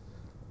law,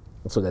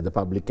 so that the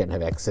public can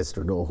have access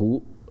to know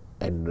who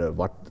and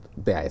what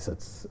their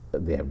assets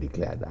they have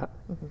declared are.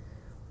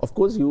 Of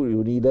course,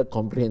 you need a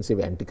comprehensive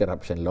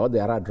anti-corruption law.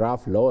 There are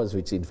draft laws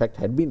which in fact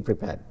had been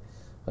prepared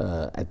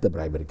at the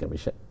Bribery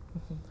Commission,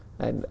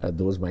 and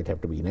those might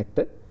have to be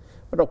enacted.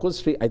 But of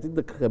course, I think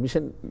the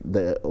Commission,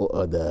 the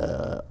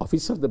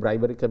Office of the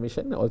Bribery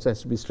Commission also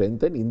has to be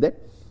strengthened, in that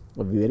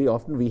very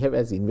often we have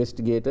as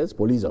investigators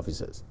police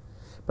officers.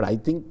 But I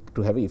think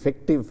to have an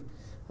effective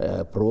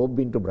probe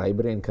into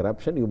bribery and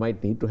corruption, you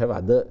might need to have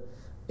other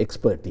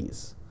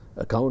expertise,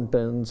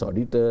 accountants,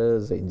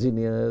 auditors,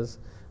 engineers,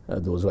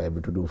 those who are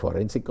able to do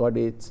forensic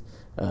audits,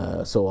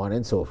 so on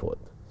and so forth.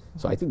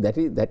 So I think that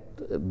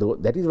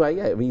is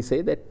why we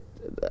say that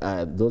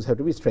those have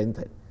to be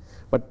strengthened.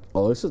 But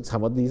also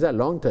some of these are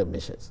long-term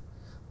measures.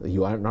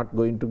 You are not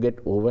going to get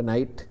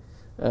overnight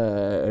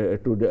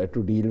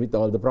to deal with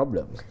all the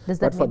problems.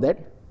 But for that,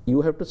 you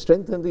have to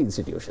strengthen the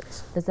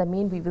institutions. Does that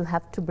mean we will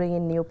have to bring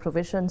in new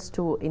provisions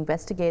to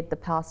investigate the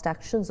past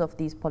actions of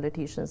these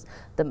politicians,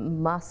 the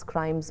mass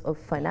crimes of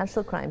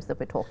financial crimes that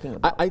we're talking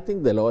about? I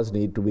think the laws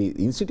need to be,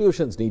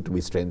 institutions need to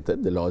be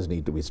strengthened, the laws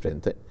need to be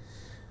strengthened.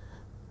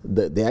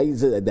 There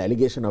is the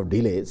allegation of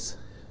delays,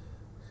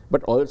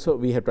 but also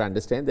we have to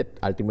understand that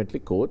ultimately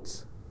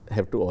courts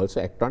have to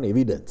also act on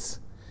evidence,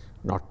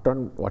 not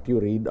on what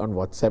you read on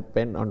WhatsApp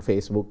and on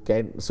Facebook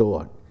and so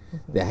on.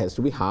 There has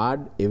to be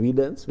hard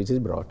evidence which is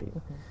brought in.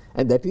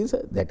 And that is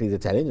a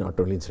challenge not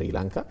only in Sri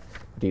Lanka,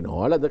 but in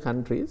all other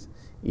countries.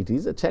 It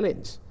is a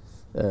challenge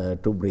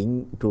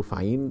to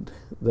find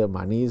the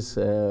monies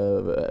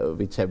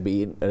which have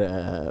been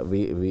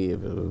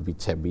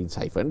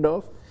siphoned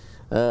off,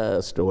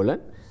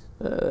 stolen,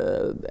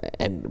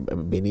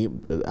 and many,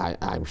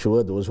 I'm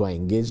sure those who are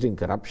engaged in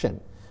corruption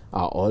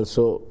are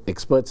also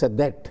experts at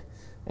that,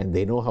 and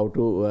they know how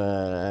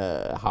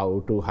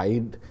to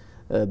hide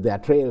their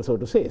trail, so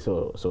to say.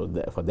 So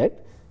for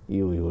that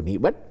you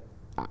need, but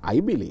I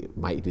believe,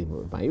 my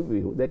view,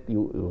 that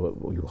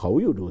how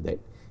you do that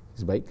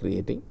is by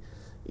creating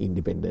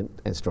independent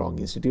and strong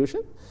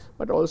institutions,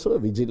 but also a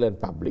vigilant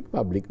public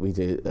which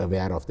is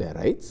aware of their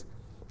rights,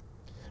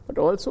 but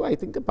also I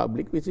think a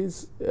public which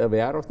is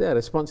aware of their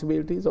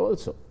responsibilities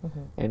also.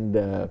 And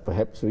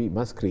perhaps we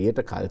must create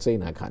a culture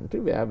in our country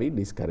where we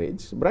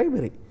discourage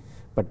bribery.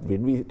 But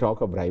when we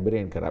talk of bribery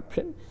and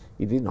corruption,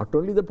 it is not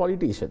only the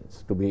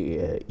politicians to be,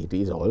 it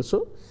is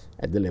also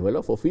at the level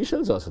of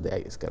officials also there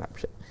is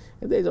corruption.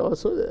 And there is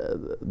also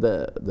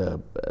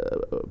the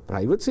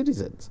private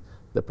citizens,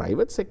 the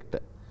private sector,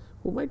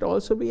 who might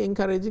also be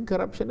encouraging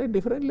corruption at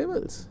different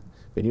levels.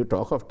 When you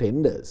talk of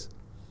tenders,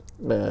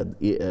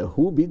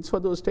 who bids for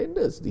those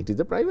tenders? It is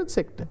the private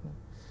sector.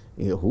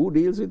 Who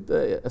deals with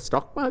the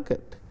stock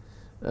market?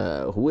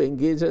 Who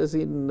engages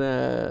in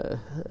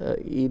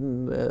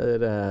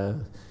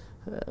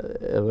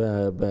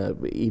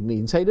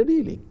insider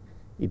dealing?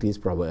 It is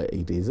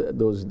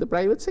those in the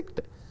private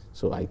sector.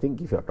 So I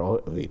think if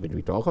when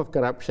we talk of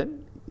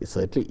corruption,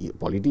 certainly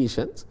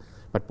politicians,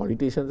 but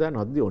politicians are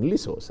not the only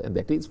source, and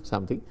that is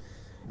something.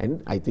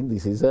 And I think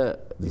this is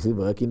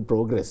work in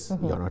progress.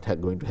 You are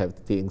not going to have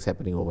things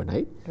happening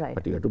overnight,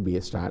 but you have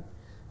to start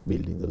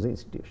building those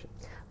institutions.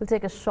 We'll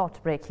take a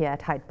short break here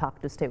at Hyde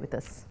Park. To stay with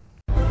us.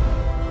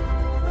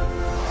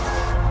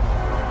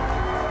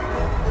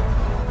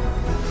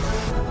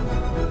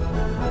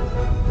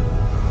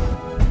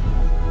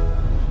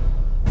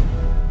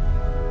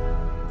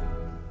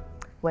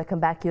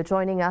 Welcome back. You're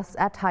joining us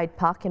at Hyde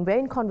Park, and we're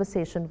in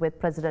conversation with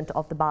President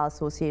of the Bar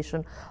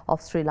Association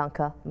of Sri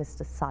Lanka,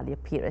 Mr. Saliya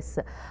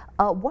Pieris.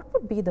 What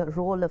would be the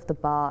role of the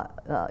bar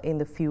in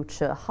the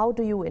future? How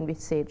do you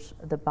envisage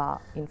the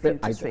bar in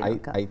future Sri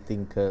Lanka? I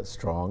think a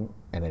strong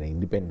and an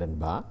independent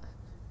bar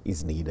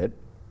is needed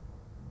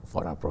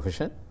for our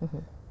profession,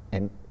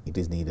 and it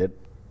is needed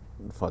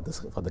for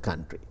the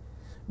country,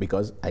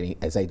 because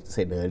as I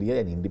said earlier,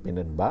 an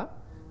independent bar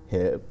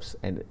helps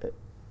an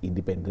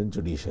independent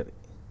judiciary.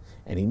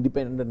 An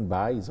independent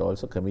bar is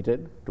also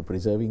committed to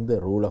preserving the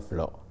rule of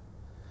law,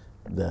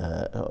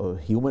 the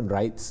human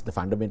rights, the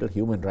fundamental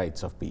human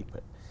rights of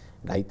people.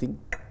 And I think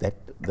that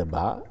the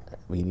bar,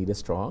 we need a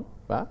strong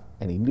bar,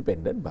 an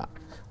independent bar.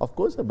 Of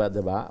course, the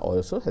bar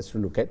also has to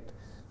look at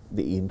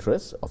the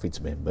interests of its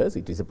members.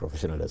 It is a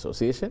professional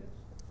association,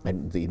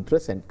 and the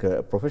interests and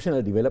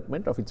professional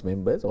development of its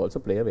members also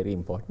play a very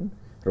important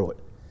role.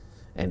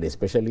 And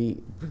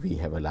especially, we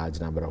have a large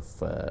number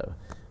of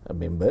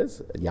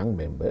members, young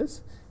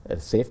members.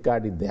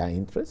 Safeguarding their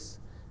interests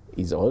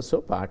is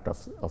also part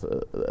of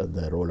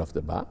the role of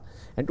the bar,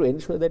 and to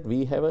ensure that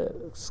we have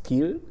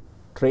skilled,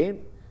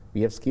 trained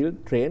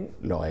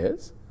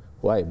lawyers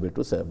who are able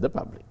to serve the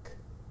public.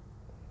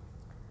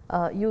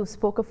 You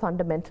spoke of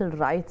fundamental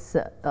rights.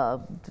 I'd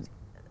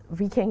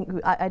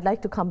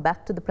like to come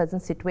back to the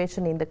present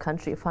situation in the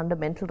country, a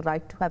fundamental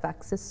right to have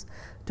access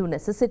to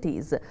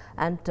necessities,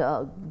 and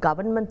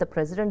government, the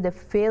president, they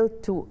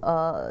failed to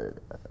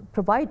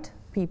provide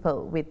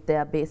people with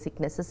their basic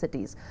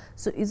necessities.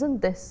 So isn't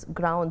this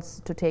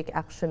grounds to take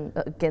action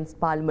against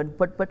Parliament?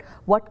 But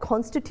what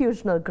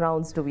constitutional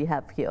grounds do we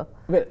have here?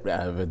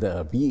 Well,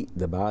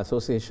 the Bar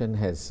Association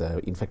has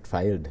in fact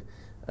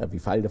we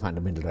filed a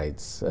fundamental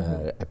rights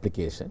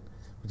application,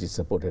 which is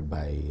supported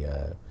by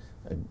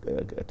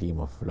a team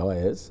of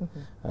lawyers,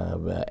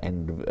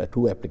 and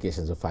 2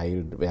 applications are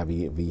filed where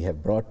we have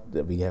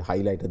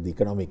highlighted the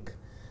economic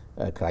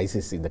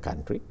crisis in the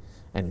country,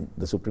 and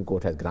the Supreme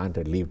Court has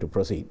granted leave to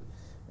proceed.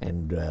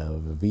 And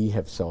we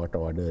have sought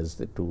orders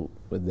that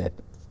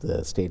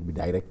the state be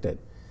directed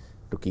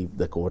to keep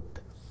the court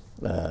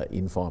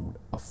informed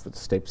of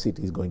steps it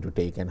is going to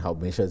take and how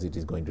measures it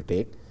is going to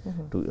take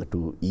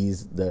to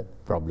ease the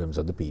problems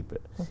of the people.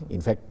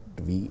 In fact,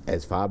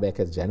 as far back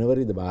as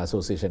January, the Bar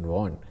Association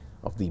warned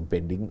of the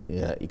impending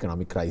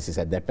economic crisis.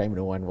 At that time,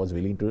 no one was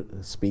willing to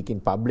speak in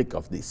public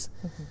of this.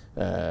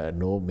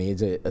 No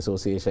major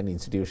association,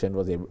 institution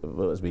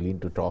was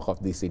willing to talk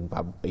of this in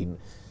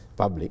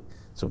public.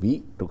 So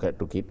we took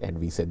it and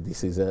we said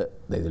there's a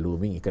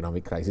looming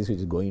economic crisis which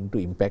is going to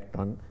impact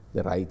on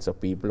the rights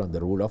of people, on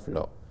the rule of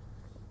law.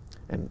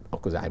 And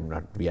of course,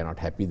 we are not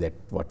happy that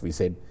what we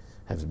said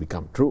has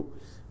become true.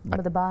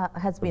 But the bar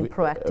has been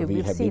proactive.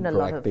 We have been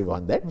proactive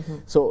on that.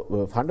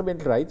 So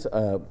fundamental rights,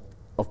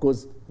 of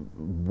course,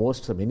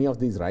 many of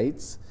these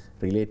rights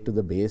relate to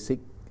the basic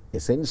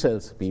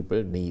essentials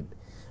people need.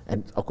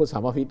 And of course,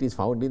 some of it is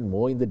found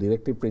more in the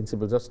directive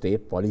principles of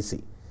state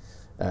policy.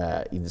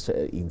 In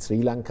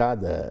Sri Lanka,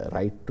 the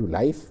right to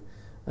life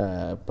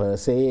per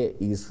se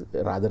is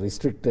rather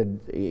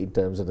restricted in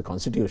terms of the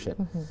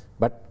constitution.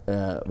 But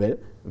well,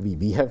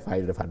 we have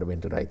filed a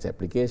fundamental rights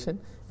application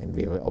and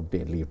we have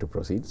obtained leave to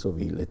proceed. So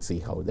let's see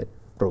how that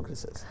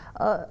progresses.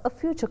 A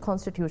future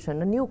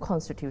constitution, a new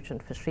constitution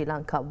for Sri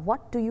Lanka,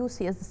 what do you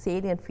see as the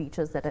salient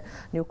features that a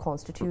new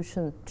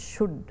constitution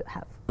should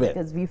have?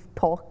 Because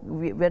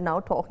we're now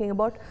talking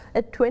about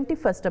a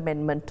 21st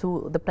amendment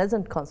to the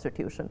present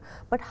constitution.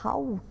 But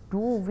how do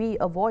we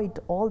avoid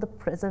all the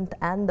present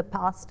and the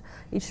past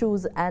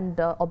issues and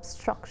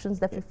obstructions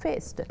that we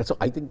faced? So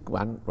I think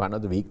one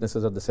of the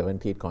weaknesses of the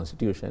 78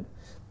 constitution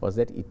was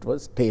that it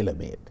was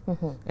tailor-made.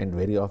 And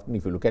very often,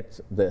 if you look at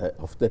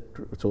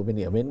so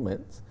many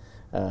amendments,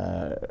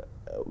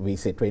 we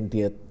say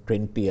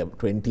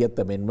 20th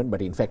amendment,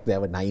 but in fact there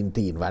were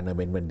 19. One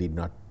amendment did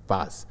not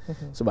pass.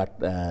 So, but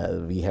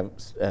we have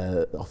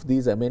of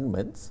these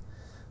amendments,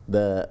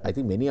 I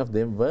think many of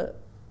them were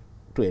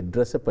to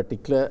address a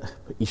particular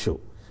issue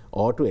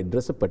or to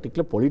address a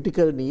particular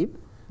political need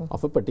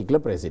of a particular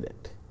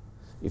president.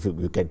 If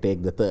you can take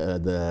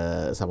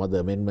some of the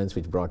amendments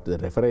which brought the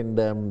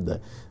referendum,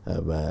 the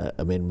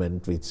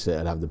amendment which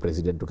allowed the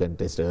president to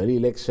contest early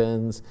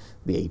elections,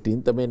 the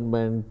 18th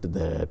Amendment,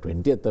 the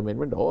 20th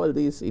Amendment, all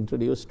these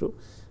introduced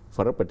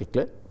for a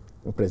particular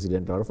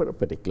president or for a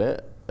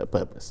particular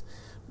purpose.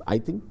 I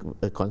think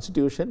a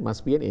constitution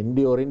must be an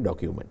enduring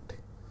document.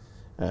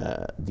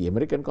 The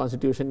American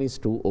Constitution is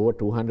over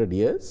 200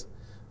 years,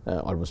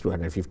 almost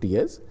 250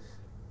 years,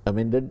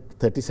 amended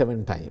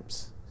 37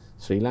 times.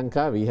 Sri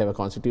Lanka, we have a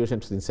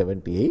constitution since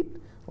 78,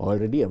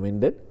 already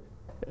amended,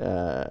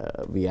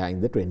 we are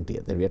in the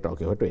 20th, and we are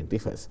talking about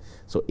 21st.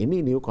 So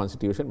any new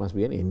constitution must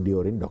be an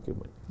enduring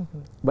document.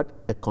 But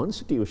a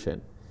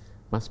constitution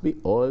must be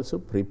also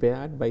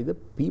prepared by the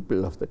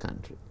people of the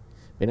country.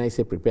 When I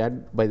say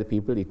prepared by the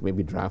people, it may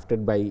be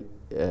drafted by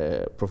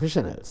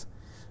professionals,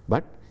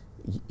 but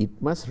it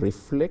must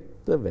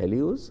reflect the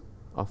values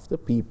of the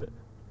people.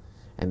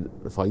 And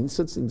for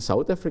instance, in the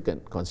South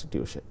African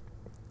constitution,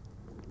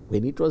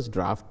 when it was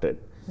drafted,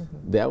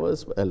 there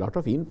was a lot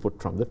of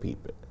input from the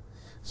people.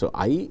 So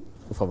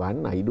for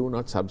one, I do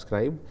not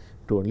subscribe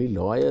to only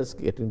lawyers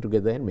getting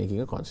together and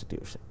making a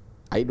constitution.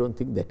 I don't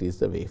think that is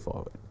the way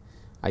forward.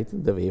 I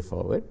think the way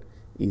forward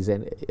is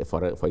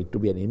for it to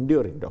be an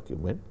enduring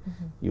document,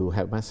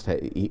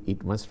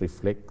 it must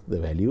reflect the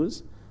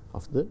values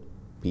of the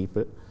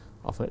people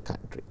of a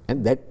country.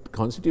 And that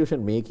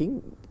constitution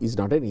making is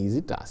not an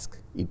easy task.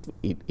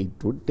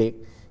 It would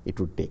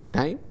take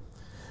time.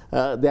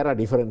 There are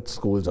different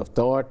schools of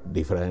thought,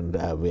 different,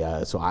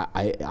 so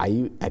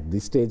I at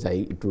this stage,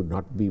 it would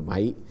not be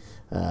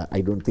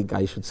I don't think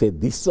I should say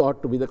this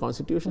ought to be the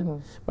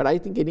constitution, but I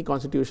think any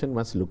constitution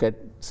must look at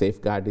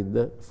safeguarding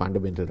the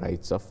fundamental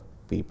rights of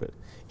people,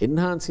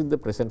 enhancing the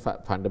present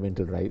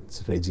fundamental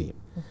rights regime.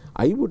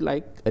 I would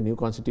like a new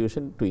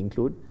constitution to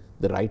include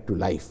the right to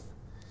life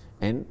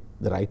and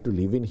the right to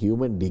live in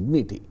human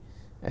dignity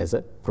as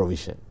a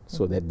provision,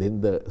 so that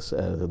then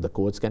the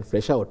courts can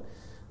flesh out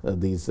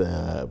these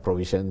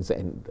provisions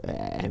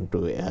and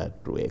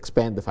to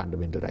expand the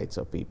fundamental rights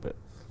of people.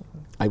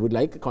 I would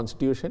like a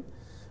constitution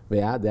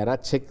where there are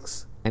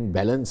checks and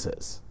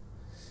balances,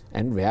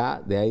 and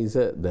where there is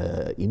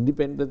the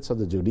independence of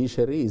the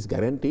judiciary is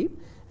guaranteed,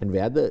 and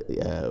where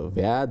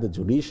the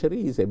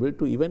judiciary is able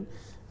to even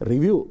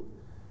review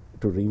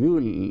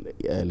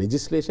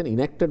legislation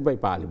enacted by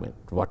Parliament.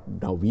 What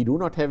now we do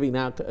not have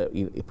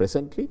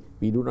presently,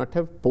 we do not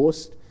have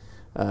post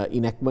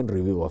enactment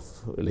review of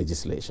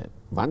legislation.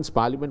 Once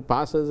Parliament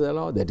passes a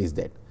law, that is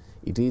that.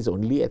 It is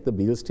only at the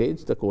bill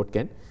stage the court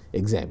can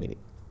examine it.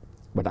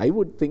 But I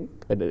would think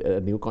a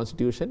new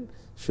constitution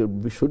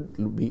we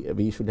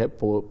should have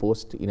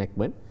post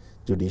enactment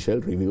judicial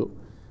review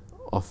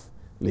of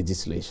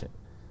legislation,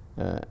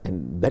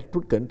 and that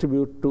would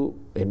contribute to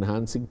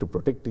enhancing, to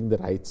protecting the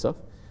rights of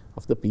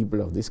the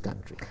people of this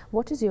country.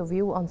 What is your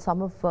view on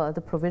some of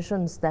the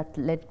provisions that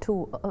led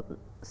to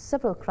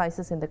several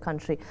crises in the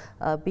country,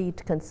 be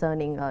it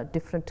concerning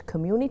different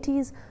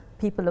communities,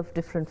 people of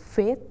different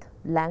faith,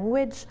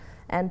 language,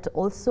 and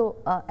also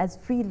as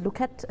we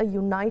look at a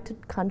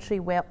united country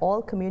where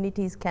all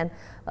communities can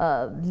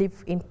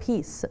live in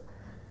peace?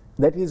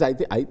 That is, I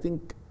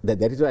think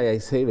that is why I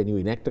say when you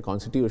enact a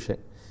constitution,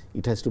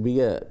 it has to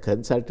be a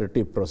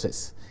consultative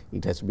process.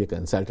 It has to be a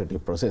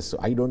consultative process. So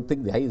I don't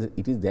think there is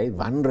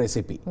one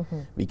recipe.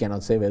 We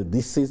cannot say, well,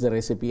 this is the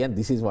recipe and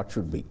this is what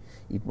should be.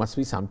 It must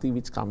be something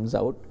which comes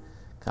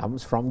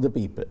from the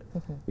people,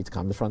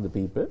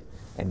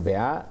 and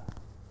where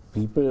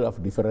people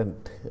of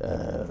different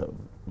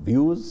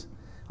views,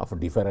 of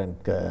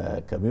different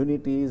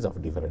communities,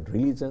 of different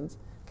religions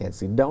can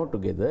sit down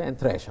together and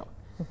thrash out.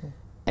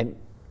 And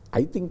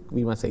I think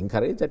we must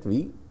encourage that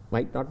we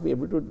might not be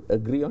able to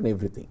agree on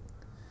everything.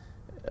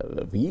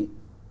 We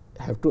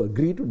have to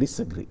agree to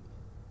disagree.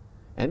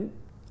 And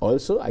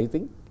also, I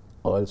think,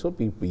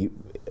 people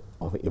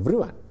of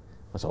everyone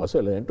must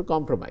also learn to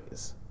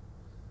compromise.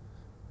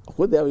 Of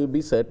course, there will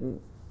be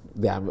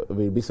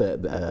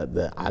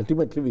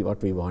ultimately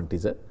what we want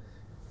is a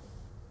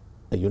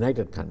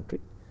united country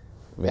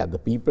where the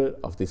people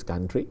of this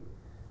country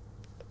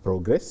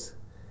progress,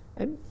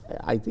 and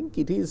I think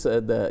it is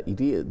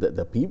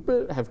the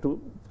people have to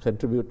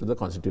contribute to the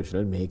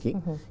constitutional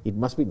making. It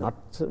must be not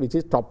which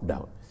is top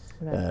down.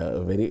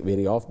 Right.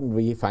 Very often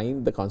we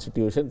find the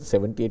constitution, the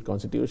 78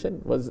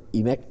 constitution was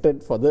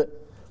enacted for the,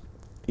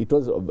 it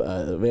was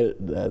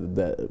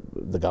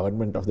the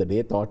government of the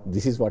day thought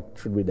this is what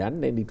should be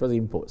done, and it was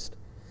imposed.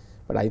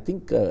 But I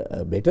think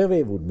a better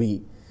way would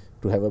be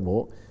to have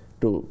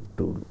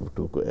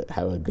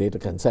have a greater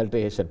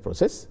consultation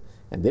process,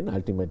 and then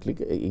ultimately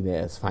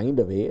find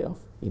a way of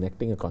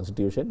enacting a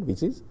constitution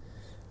which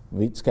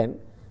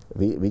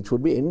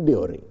would be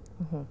enduring,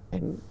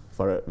 and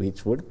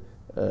which would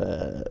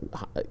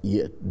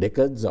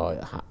decades or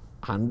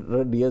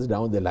 100 years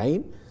down the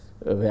line,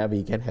 where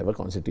we can have a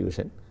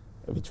constitution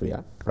which we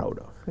are proud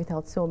of.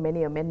 Without so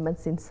many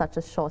amendments in such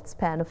a short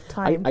span of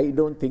time. I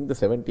don't think the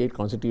 78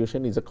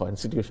 constitution is a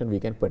constitution we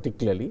can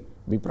particularly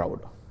be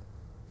proud of.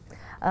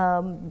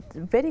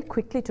 Very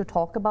quickly to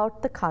talk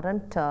about the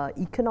current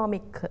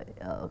economic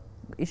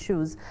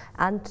issues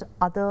and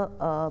other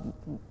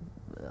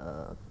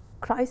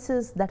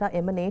crises that are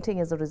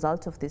emanating as a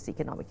result of this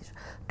economic issue.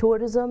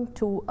 Tourism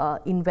to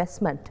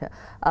investment.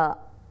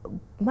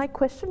 My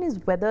question is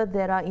whether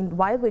there are,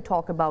 while we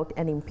talk about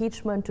an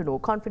impeachment to no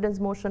confidence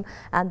motion,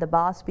 and the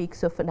bar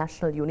speaks of a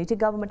national unity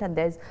government, and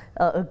there's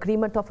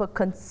agreement of a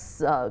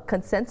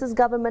consensus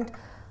government,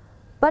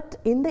 but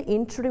in the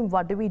interim,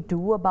 what do we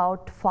do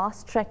about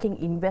fast-tracking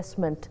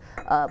investment?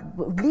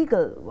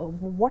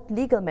 What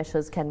legal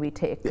measures can we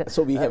take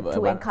so we have,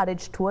 to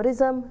encourage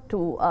tourism,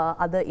 to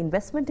other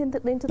investment into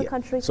the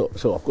country? So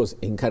of course,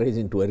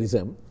 encouraging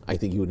tourism, I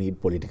think you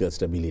need political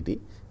stability.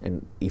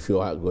 And if you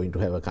are going to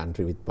have a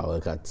country with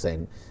power cuts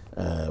and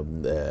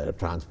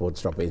transport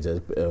stoppages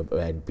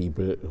and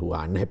people who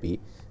are unhappy,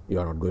 you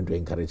are not going to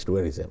encourage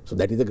tourism. So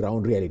that is the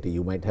ground reality.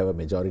 You might have a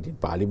majority in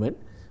parliament,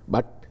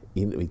 but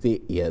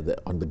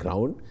on the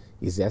ground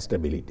is their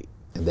stability,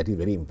 and that is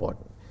very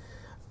important.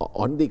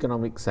 On the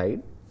economic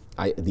side,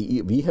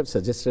 we have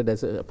suggested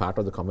as a part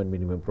of the common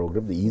minimum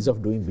program the ease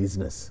of doing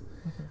business.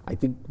 I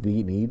think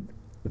we need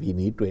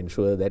to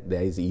ensure that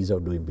there is ease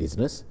of doing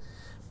business,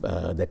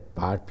 that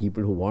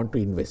people who want to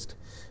invest,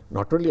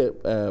 not only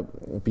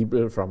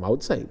people from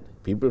outside,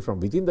 people from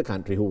within the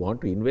country who want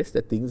to invest,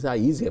 that things are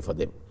easier for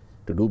them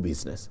to do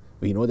business.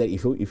 We know that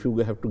if you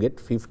have to get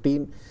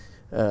 15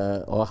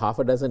 or half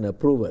a dozen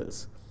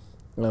approvals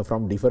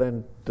from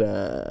different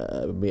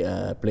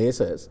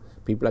places,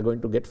 people are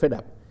going to get fed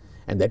up.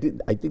 And I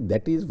think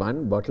that is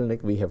one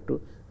bottleneck we have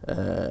to,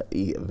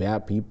 where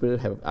people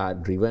are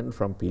driven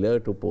from pillar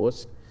to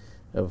post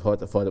for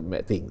the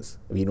things.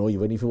 We know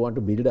even if you want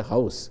to build a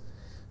house,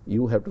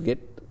 you have to get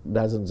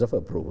dozens of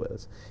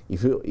approvals.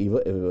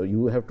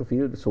 You have to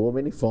fill so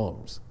many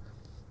forms.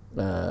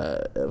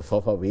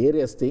 For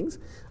various things,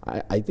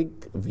 I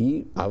think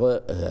when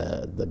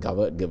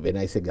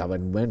I say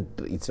government,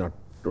 it's not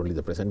only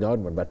the present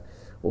government, but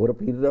over a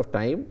period of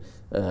time,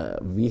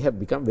 we have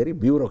become very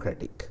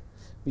bureaucratic.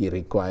 We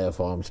require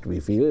forms to be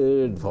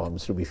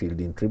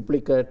filled in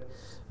triplicate.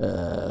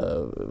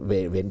 For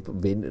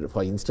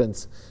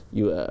instance,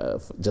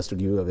 just to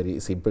give you a very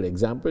simple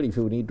example, if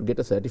you need to get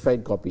a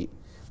certified copy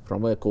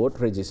from a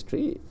court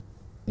registry,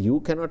 you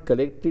cannot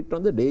collect it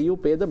on the day you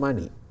pay the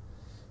money.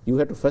 You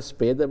have to first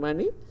pay the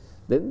money,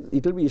 then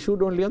it will be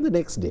issued only on the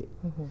next day.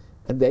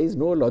 And there is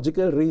no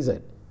logical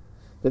reason.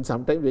 Then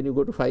sometimes when you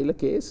go to file a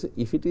case,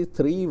 if it is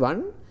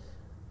 3-1,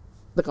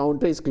 the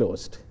counter is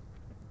closed,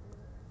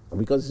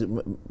 because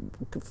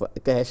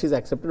cash is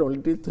accepted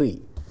only till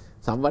 3.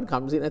 Someone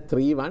comes in at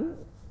 3-1,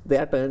 they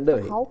are turned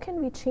away. How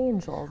can we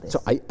change all this?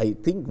 So I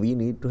think we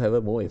need to have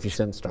a more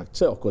efficient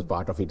structure. Of course,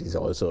 part of it is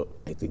also,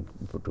 I think,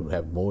 to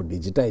have more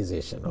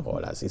digitization of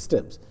all our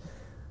systems.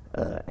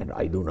 And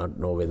I do not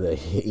know whether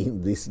in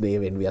this day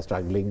when we are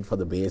struggling for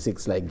the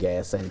basics like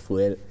gas and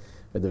fuel,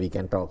 whether we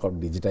can talk of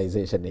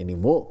digitization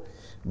anymore.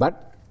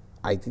 But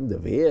I think the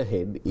way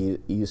ahead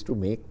is to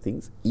make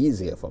things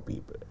easier for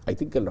people. I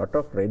think a lot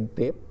of red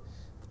tape,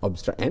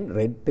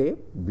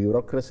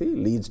 bureaucracy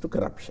leads to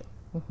corruption.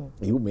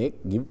 You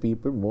give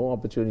people more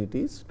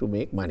opportunities to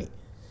make money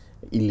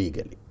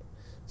illegally.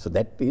 So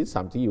that is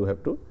something you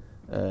have to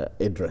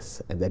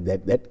address, and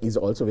that is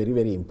also very,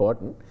 very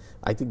important.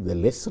 I think the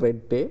less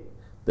red tape,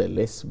 the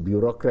less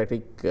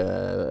bureaucratic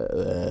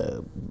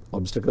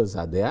obstacles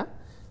are there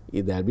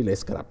will be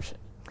less corruption.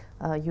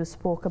 You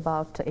spoke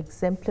about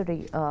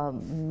exemplary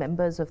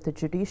members of the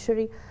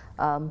judiciary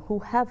who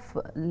had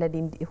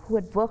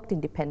worked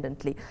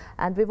independently,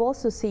 and we've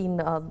also seen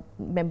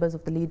members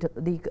of the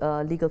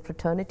legal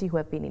fraternity who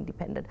have been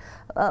independent.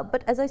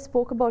 But as I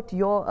spoke about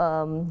your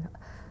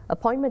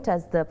appointment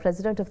as the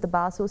president of the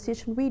Bar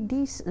Association, we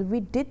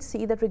did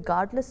see that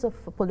regardless of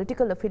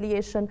political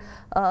affiliation,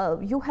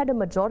 you had a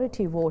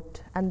majority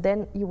vote, and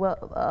then you were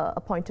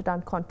appointed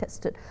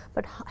uncontested.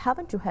 But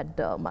haven't you had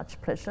much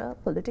pressure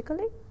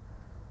politically?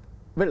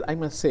 Well, I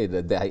must say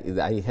that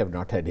I have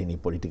not had any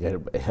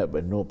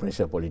no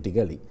pressure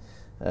politically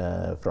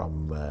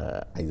from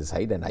either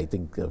side, and I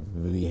think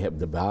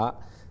the Bar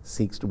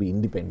seeks to be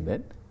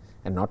independent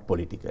and not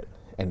political.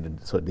 And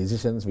so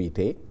decisions we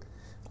take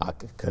are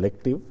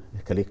collective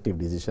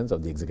decisions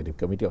of the Executive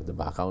Committee of the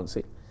Bar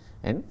Council,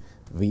 and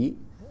we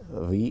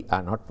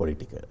are not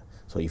political.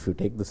 So if you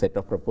take the set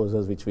of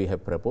proposals which we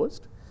have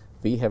proposed,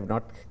 we have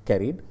not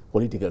carried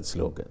political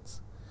slogans.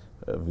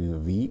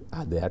 We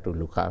are there to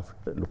look at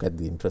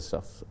the interests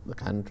of the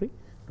country,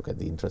 look at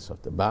the interests of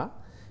the Bar,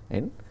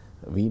 and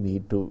we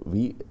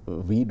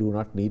do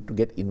not need to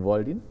get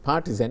involved in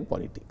partisan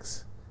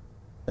politics.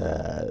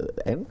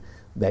 And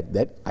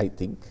that I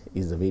think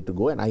is the way to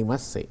go. And I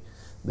must say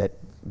that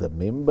the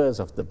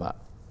members of the Bar,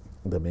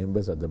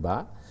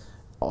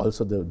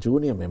 also the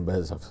junior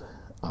members of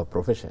our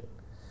profession,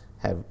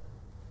 have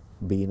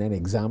been an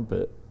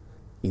example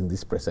in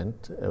this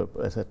present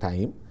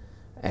time,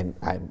 and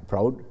I am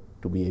proud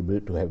to be able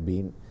to have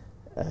been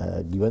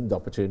given the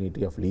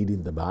opportunity of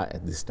leading the Bar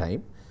at this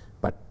time.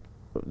 But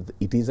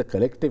it is a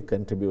collective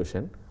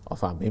contribution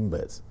of our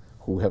members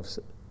who have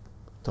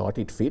thought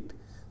it fit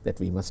that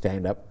we must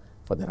stand up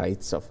for the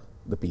rights of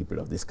the people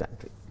of this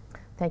country.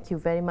 Thank you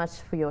very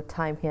much for your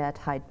time here at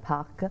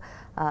Hydepark.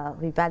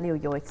 We value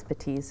your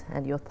expertise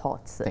and your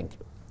thoughts. Thank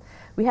you.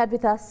 We had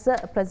with us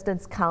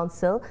President's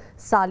Counsel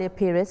Saliya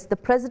Pieris, the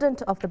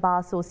President of the Bar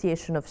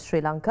Association of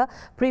Sri Lanka,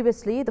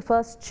 previously the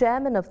first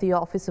Chairman of the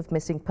Office of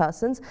Missing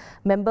Persons,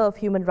 Member of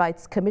Human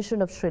Rights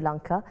Commission of Sri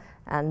Lanka,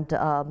 and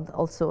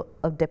also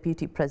a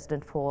Deputy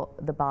President for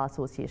the Bar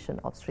Association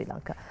of Sri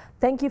Lanka.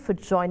 Thank you for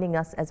joining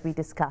us as we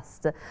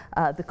discussed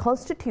the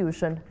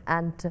Constitution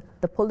and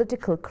the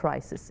political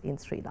crisis in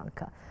Sri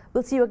Lanka.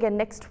 We'll see you again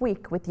next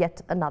week with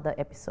yet another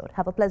episode.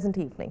 Have a pleasant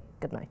evening.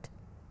 Good night.